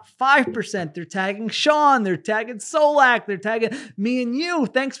 the top 5%. They're tagging Sean, they're tagging Solak, they're tagging me and you.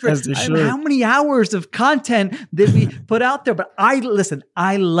 Thanks for how many hours of content did we put out there? But I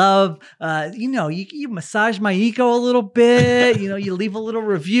love, you massage my ego a little bit, you leave a little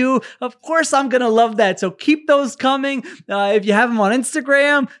review. Of course, I'm going to love that. So keep those coming. If you have them on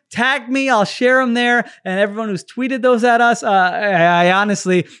Instagram, tag me, I'll share them there. And everyone who's tweeted those at us, I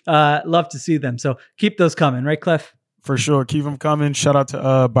honestly love to see them. So keep those coming, right, Cliff? For sure. Keep them coming. Shout out to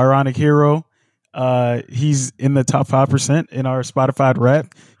Byronic Hero. He's in the top 5% in our Spotify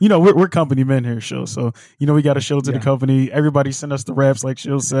rap. We're company men here, Shill. So, we got to show to the company. Everybody send us the raps, like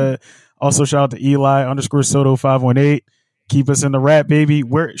Shill said. Also, shout out to Eli _Soto 518. Keep us in the rap, baby.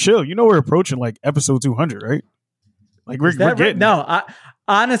 Shill, we're approaching like episode 200, right? Like we're getting no.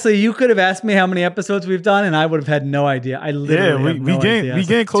 Honestly, you could have asked me how many episodes we've done, and I would have had no idea. I literally we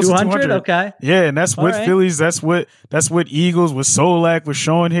getting close to 200. Okay, yeah, and that's with Phillies. That's what Eagles with Solak, with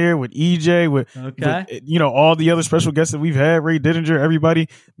Sean here, with EJ, with all the other special guests that we've had, Ray Didinger, everybody.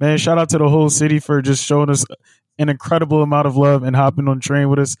 Man, shout out to the whole city for just showing us an incredible amount of love and hopping on the train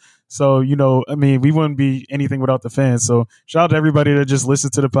with us. So we wouldn't be anything without the fans. So shout out to everybody that just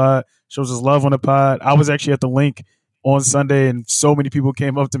listens to the pod, shows us love on the pod. I was actually at the link on Sunday, and so many people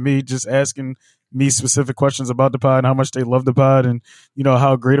came up to me just asking me specific questions about the pod and how much they love the pod and,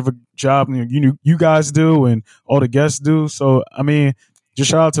 how great of a job you guys do and all the guests do. So, just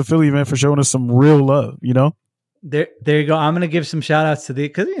shout out to Philly, man, for showing us some real love, There you go. I'm going to give some shout outs to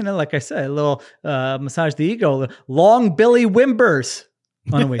because, like I said, a little massage the ego, Long Billy Wimbers.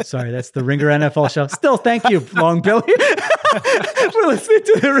 Oh, no, wait, sorry. That's the Ringer NFL show. Still, thank you, Long Billy, for listening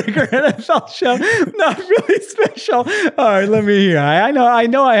to the Ringer NFL show. Not really special. All right, let me hear. I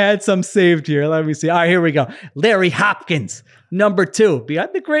know I had some saved here. Let me see. All right, here we go. Larry Hopkins. number 2. Be on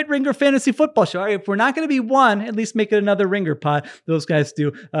the Great Ringer Fantasy Football Show. All right, if we're not going to be one, at least make it another Ringer pod. Those guys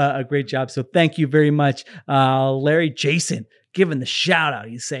do a great job. So thank you very much, Larry. Jason giving the shout out.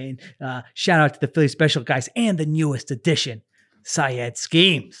 He's saying, shout out to the Philly Special guys and the newest addition, Syed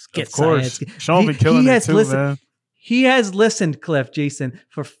Schemes. Of course. Sean been killing it too, man. He has listened, Cliff, Jason,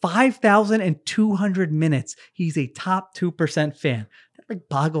 for 5,200 minutes. He's a top 2% fan. That like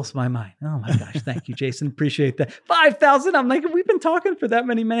boggles my mind. Oh my gosh. Thank you, Jason. Appreciate that. 5,000. I'm like, we've been talking for that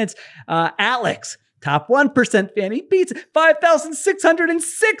many minutes. Alex, top 1% fan. He beats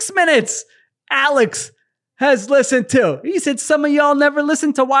 5,606 minutes. Alex has listened to. He said some of y'all never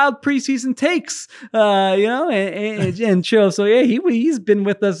listened to Wild Preseason Takes, and show. So yeah, he's been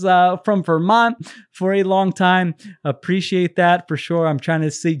with us from Vermont for a long time. Appreciate that for sure. I'm trying to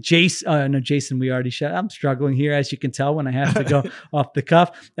see Jason, we already shot. I'm struggling here, as you can tell, when I have to go off the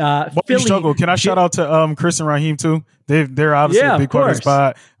cuff. Philly, struggle. Can I shout out to Chris and Raheem too? They're obviously a big part of the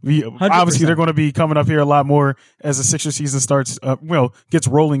spot. Obviously, they're going to be coming up here a lot more as the Sixers season starts. Gets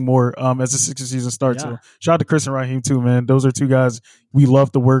rolling more as the Sixers season starts. Yeah. So shout out to Chris and Raheem too, man. Those are two guys we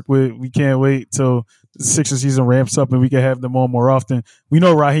love to work with. We can't wait till the Sixers season ramps up and we can have them on more often. We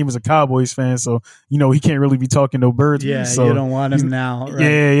know Raheem is a Cowboys fan, so he can't really be talking no birds. Yeah, so you don't want him now. Right?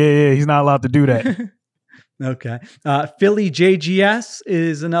 Yeah. He's not allowed to do that. Okay. Philly JGS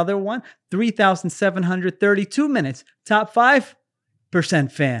is another one. 3,732 minutes. Top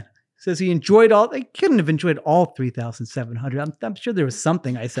 5% fan. Says he enjoyed all. They couldn't have enjoyed all 3,700. I'm sure there was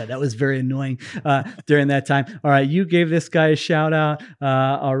something I said that was very annoying during that time. All right. You gave this guy a shout out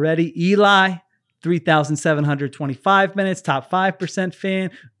already. Eli, 3,725 minutes. Top 5% fan.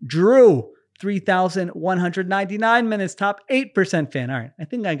 Drew, 3,199 minutes, top 8% fan. All right. I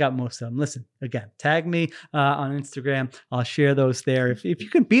think I got most of them. Listen, again, tag me on Instagram. I'll share those there. If you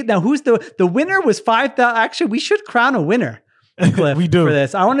can beat, now who's the winner was 5,000. Actually, we should crown a winner, Cliff, we do. for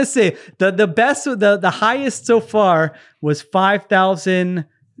this. I want to say the best, the highest so far was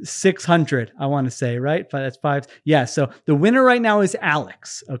 5,600. I want to say, right? That's 5. Yeah. So the winner right now is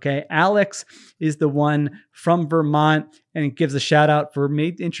Alex. Okay. Alex is the one from Vermont, and it gives a shout out for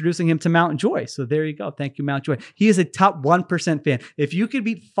me introducing him to Mountain Joy. So there you go. Thank you, Mountain Joy. He is a top 1% fan. If you could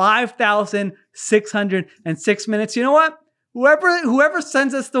beat 5,606 minutes, you know what? Whoever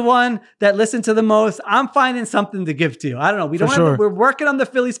sends us the one that listened to the most, I'm finding something to give to you. I don't know. We're working on the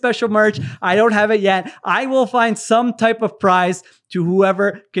Philly Special merch. I don't have it yet. I will find some type of prize to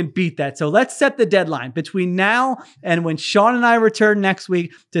whoever can beat that. So let's set the deadline between now and when Sean and I return next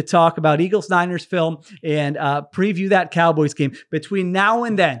week to talk about Eagles-Niners film and preview that Cowboys game. Between now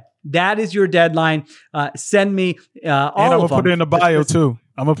and then, that is your deadline. Send me all of them. And I'm going to put it in the bio too.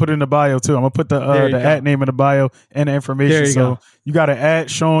 I'm going to put it in the bio too. I'm going to put the ad name in the bio and the information. So you got to add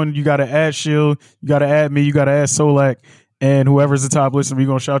Sean, you got to add Shield, you got to add me, you got to add Solak, and whoever's the top listener, we're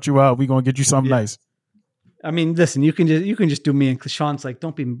going to shout you out. We're going to get you something nice. I mean, listen, you can just do me, and Sean's like,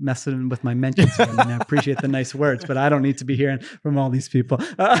 don't be messing with my mentions. I mean, I appreciate the nice words, but I don't need to be hearing from all these people.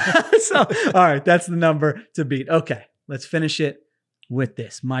 So, all right, that's the number to beat. Okay, let's finish it with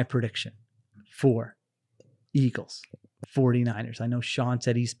this. My prediction for Eagles 49ers. I know Sean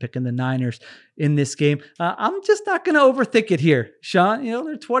said he's picking the Niners in this game. I'm just not going to overthink it here. Sean,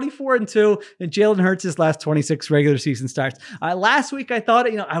 they're 24-2 and Jalen Hurts' last 26 regular season starts. Last week, I thought,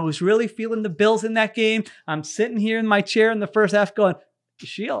 I was really feeling the Bills in that game. I'm sitting here in my chair in the first half going,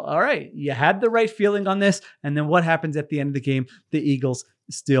 Shield, all right, you had the right feeling on this. And then what happens at the end of the game? The Eagles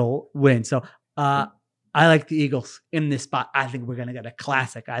still win. So, I like the Eagles in this spot. I think we're going to get a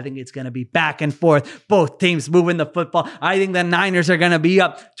classic. I think it's going to be back and forth. Both teams moving the football. I think the Niners are going to be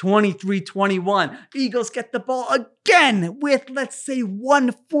up 23-21. Eagles get the ball again with, let's say,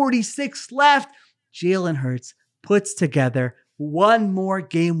 1:46 left. Jalen Hurts puts together one more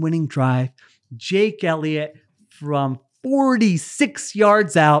game-winning drive. Jake Elliott from 46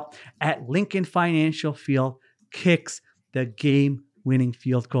 yards out at Lincoln Financial Field kicks the game-winning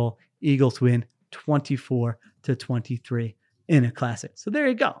field goal. Eagles win 24-23 in a classic. So there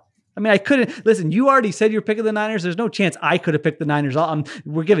you go. I mean, I couldn't listen. You already said you're picking the Niners. There's no chance I could have picked the Niners.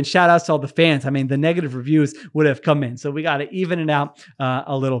 We're giving shout outs to all the fans. I mean, the negative reviews would have come in. So we got to even it out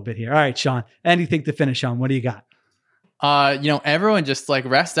a little bit here. All right, Sean, anything to finish on? What do you got? Everyone just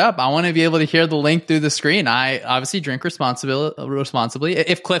rest up. I want to be able to hear the link through the screen. I obviously drink responsibly.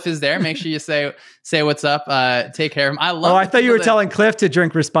 If Cliff is there, make sure you say what's up. Take care of him. I thought you were telling Cliff to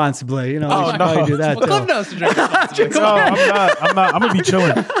drink responsibly. Do that. Well, Cliff knows to drink responsibly. No, I'm not. I'm gonna be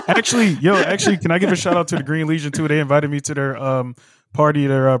chilling. Actually, can I give a shout out to the Green Legion too? They invited me to their party,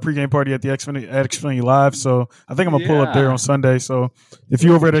 their pregame party at the Xfinity Live. So I think I'm gonna pull up there on Sunday. So if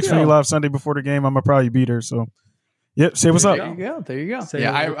you're over at Xfinity Live Sunday before the game, I'm gonna probably be there. So. Yep. Say what's up. There you go.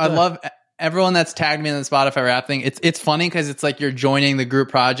 Yeah, I love everyone that's tagged me in the Spotify Wrap thing. It's funny because it's like you're joining the group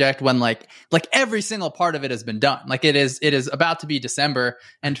project when like every single part of it has been done. Like it is about to be December,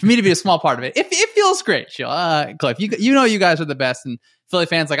 and for me to be a small part of it, it feels great. Cliff, you know you guys are the best, and Philly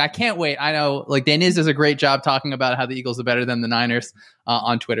fans, like I can't wait. I know like Daniz does a great job talking about how the Eagles are better than the Niners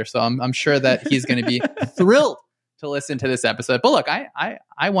on Twitter, so I'm sure that he's going to be thrilled to listen to this episode. But look,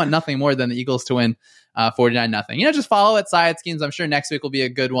 I want nothing more than the Eagles to win 49-0. Just follow at Side Schemes. I'm sure next week will be a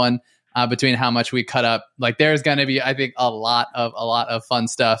good one. Between how much we cut up, like there's going to be, I think, a lot of fun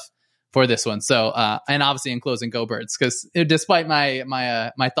stuff for this one. So, and obviously in closing, go Birds, because despite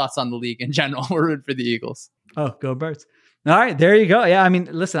my thoughts on the league in general, we're rooting for the Eagles. Oh, go Birds! All right, there you go. Yeah, I mean,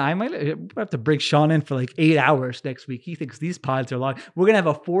 listen, I might have to bring Sean in for like 8 hours next week. He thinks these pods are long. We're gonna have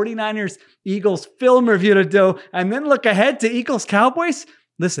a 49ers Eagles film review to do, and then look ahead to Eagles Cowboys.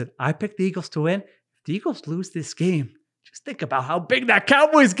 Listen, I picked the Eagles to win. If the Eagles lose this game, just think about how big that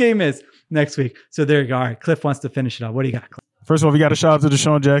Cowboys game is next week. So there you go. All right, Cliff wants to finish it up. What do you got, Cliff? First of all, we got a shout out to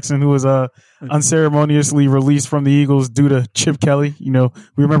Deshaun Jackson, who was unceremoniously released from the Eagles due to Chip Kelly. We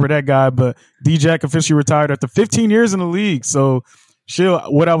remember that guy, but D-Jack officially retired after 15 years in the league. So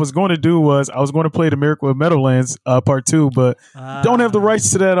what I was going to do was I was going to play the Miracle of Meadowlands part 2, but don't have the rights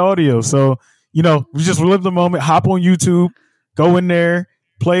to that audio. So, we just relive the moment, hop on YouTube, go in there,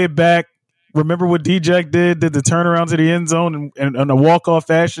 play it back. Remember what D-Jack did the turnaround to the end zone and a walk-off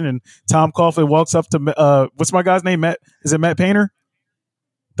fashion, and Tom Coughlin walks up to what's my guy's name? Matt? Is it Matt Painter?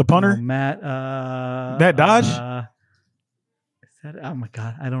 The punter? Matt Dodge? Oh my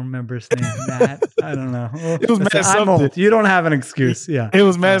God, I don't remember his name. Matt, I don't know. It was Matt something. I'm old. You don't have an excuse. Yeah, it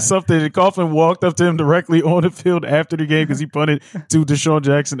was Matt something. And Coughlin walked up to him directly on the field after the game because he punted to Deshaun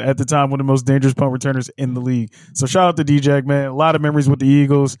Jackson, at the time one of the most dangerous punt returners in the league. So shout out to D-Jack, man. A lot of memories with the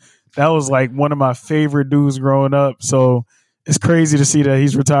Eagles. That was like one of my favorite dudes growing up. So it's crazy to see that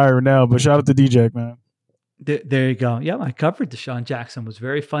he's retired now. But shout out to D-Jack, man. There you go. Yeah, I covered Deshaun Jackson. It was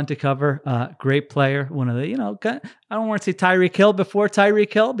very fun to cover. Great player. One of the, I don't want to say Tyreek Hill before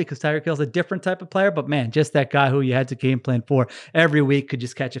Tyreek Hill, because Tyreek Hill's a different type of player. But man, just that guy who you had to game plan for every week, could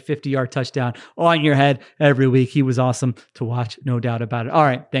just catch a 50-yard touchdown on your head every week. He was awesome to watch, no doubt about it. All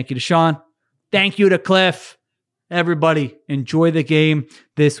right. Thank you to Sean. Thank you to Cliff. Everybody, enjoy the game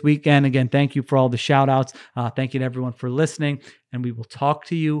this weekend. Again, thank you for all the shout outs. Thank you to everyone for listening. And we will talk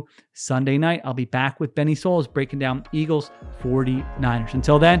to you Sunday night. I'll be back with Benny Souls breaking down Eagles 49ers.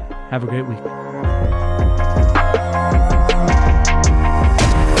 Until then, have a great week.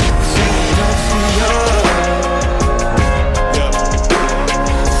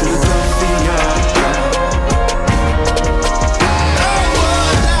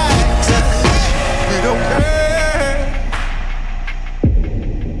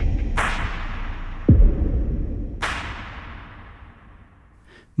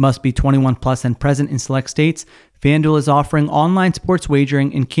 Must be 21 plus and present in select states. FanDuel is offering online sports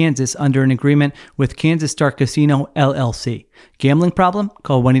wagering in Kansas under an agreement with Kansas Star Casino, LLC. Gambling problem?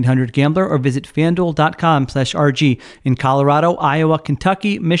 Call 1-800-GAMBLER or visit FanDuel.com/RG. In Colorado, Iowa,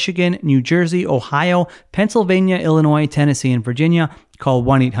 Kentucky, Michigan, New Jersey, Ohio, Pennsylvania, Illinois, Tennessee, and Virginia, call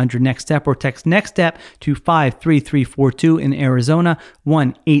 1-800-NEXT-STEP or text NEXT-STEP to 53342. In Arizona,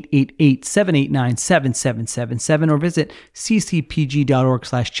 1-888-789-7777 or visit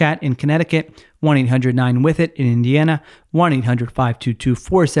ccpg.org/chat. In Connecticut, 1-800-9-WITH-IT. In Indiana,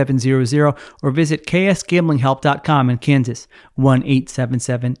 1-800-522-4700 or visit ksgamblinghelp.com. In Kansas,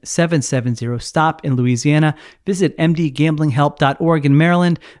 1-877-770-STOP. In Louisiana, visit mdgamblinghelp.org. In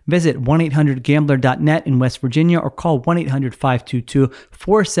Maryland, visit 1-800-GAMBLER.net. In West Virginia, or call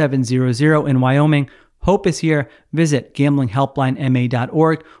 1-800-522-4700. In Wyoming, Hope is here. Visit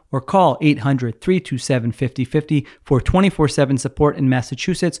gamblinghelplinema.org or call 800-327-5050 for 24/7 support. In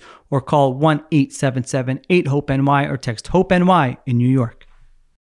Massachusetts, or call 1-877-8-HOPE-NY or text HOPE-NY in New York.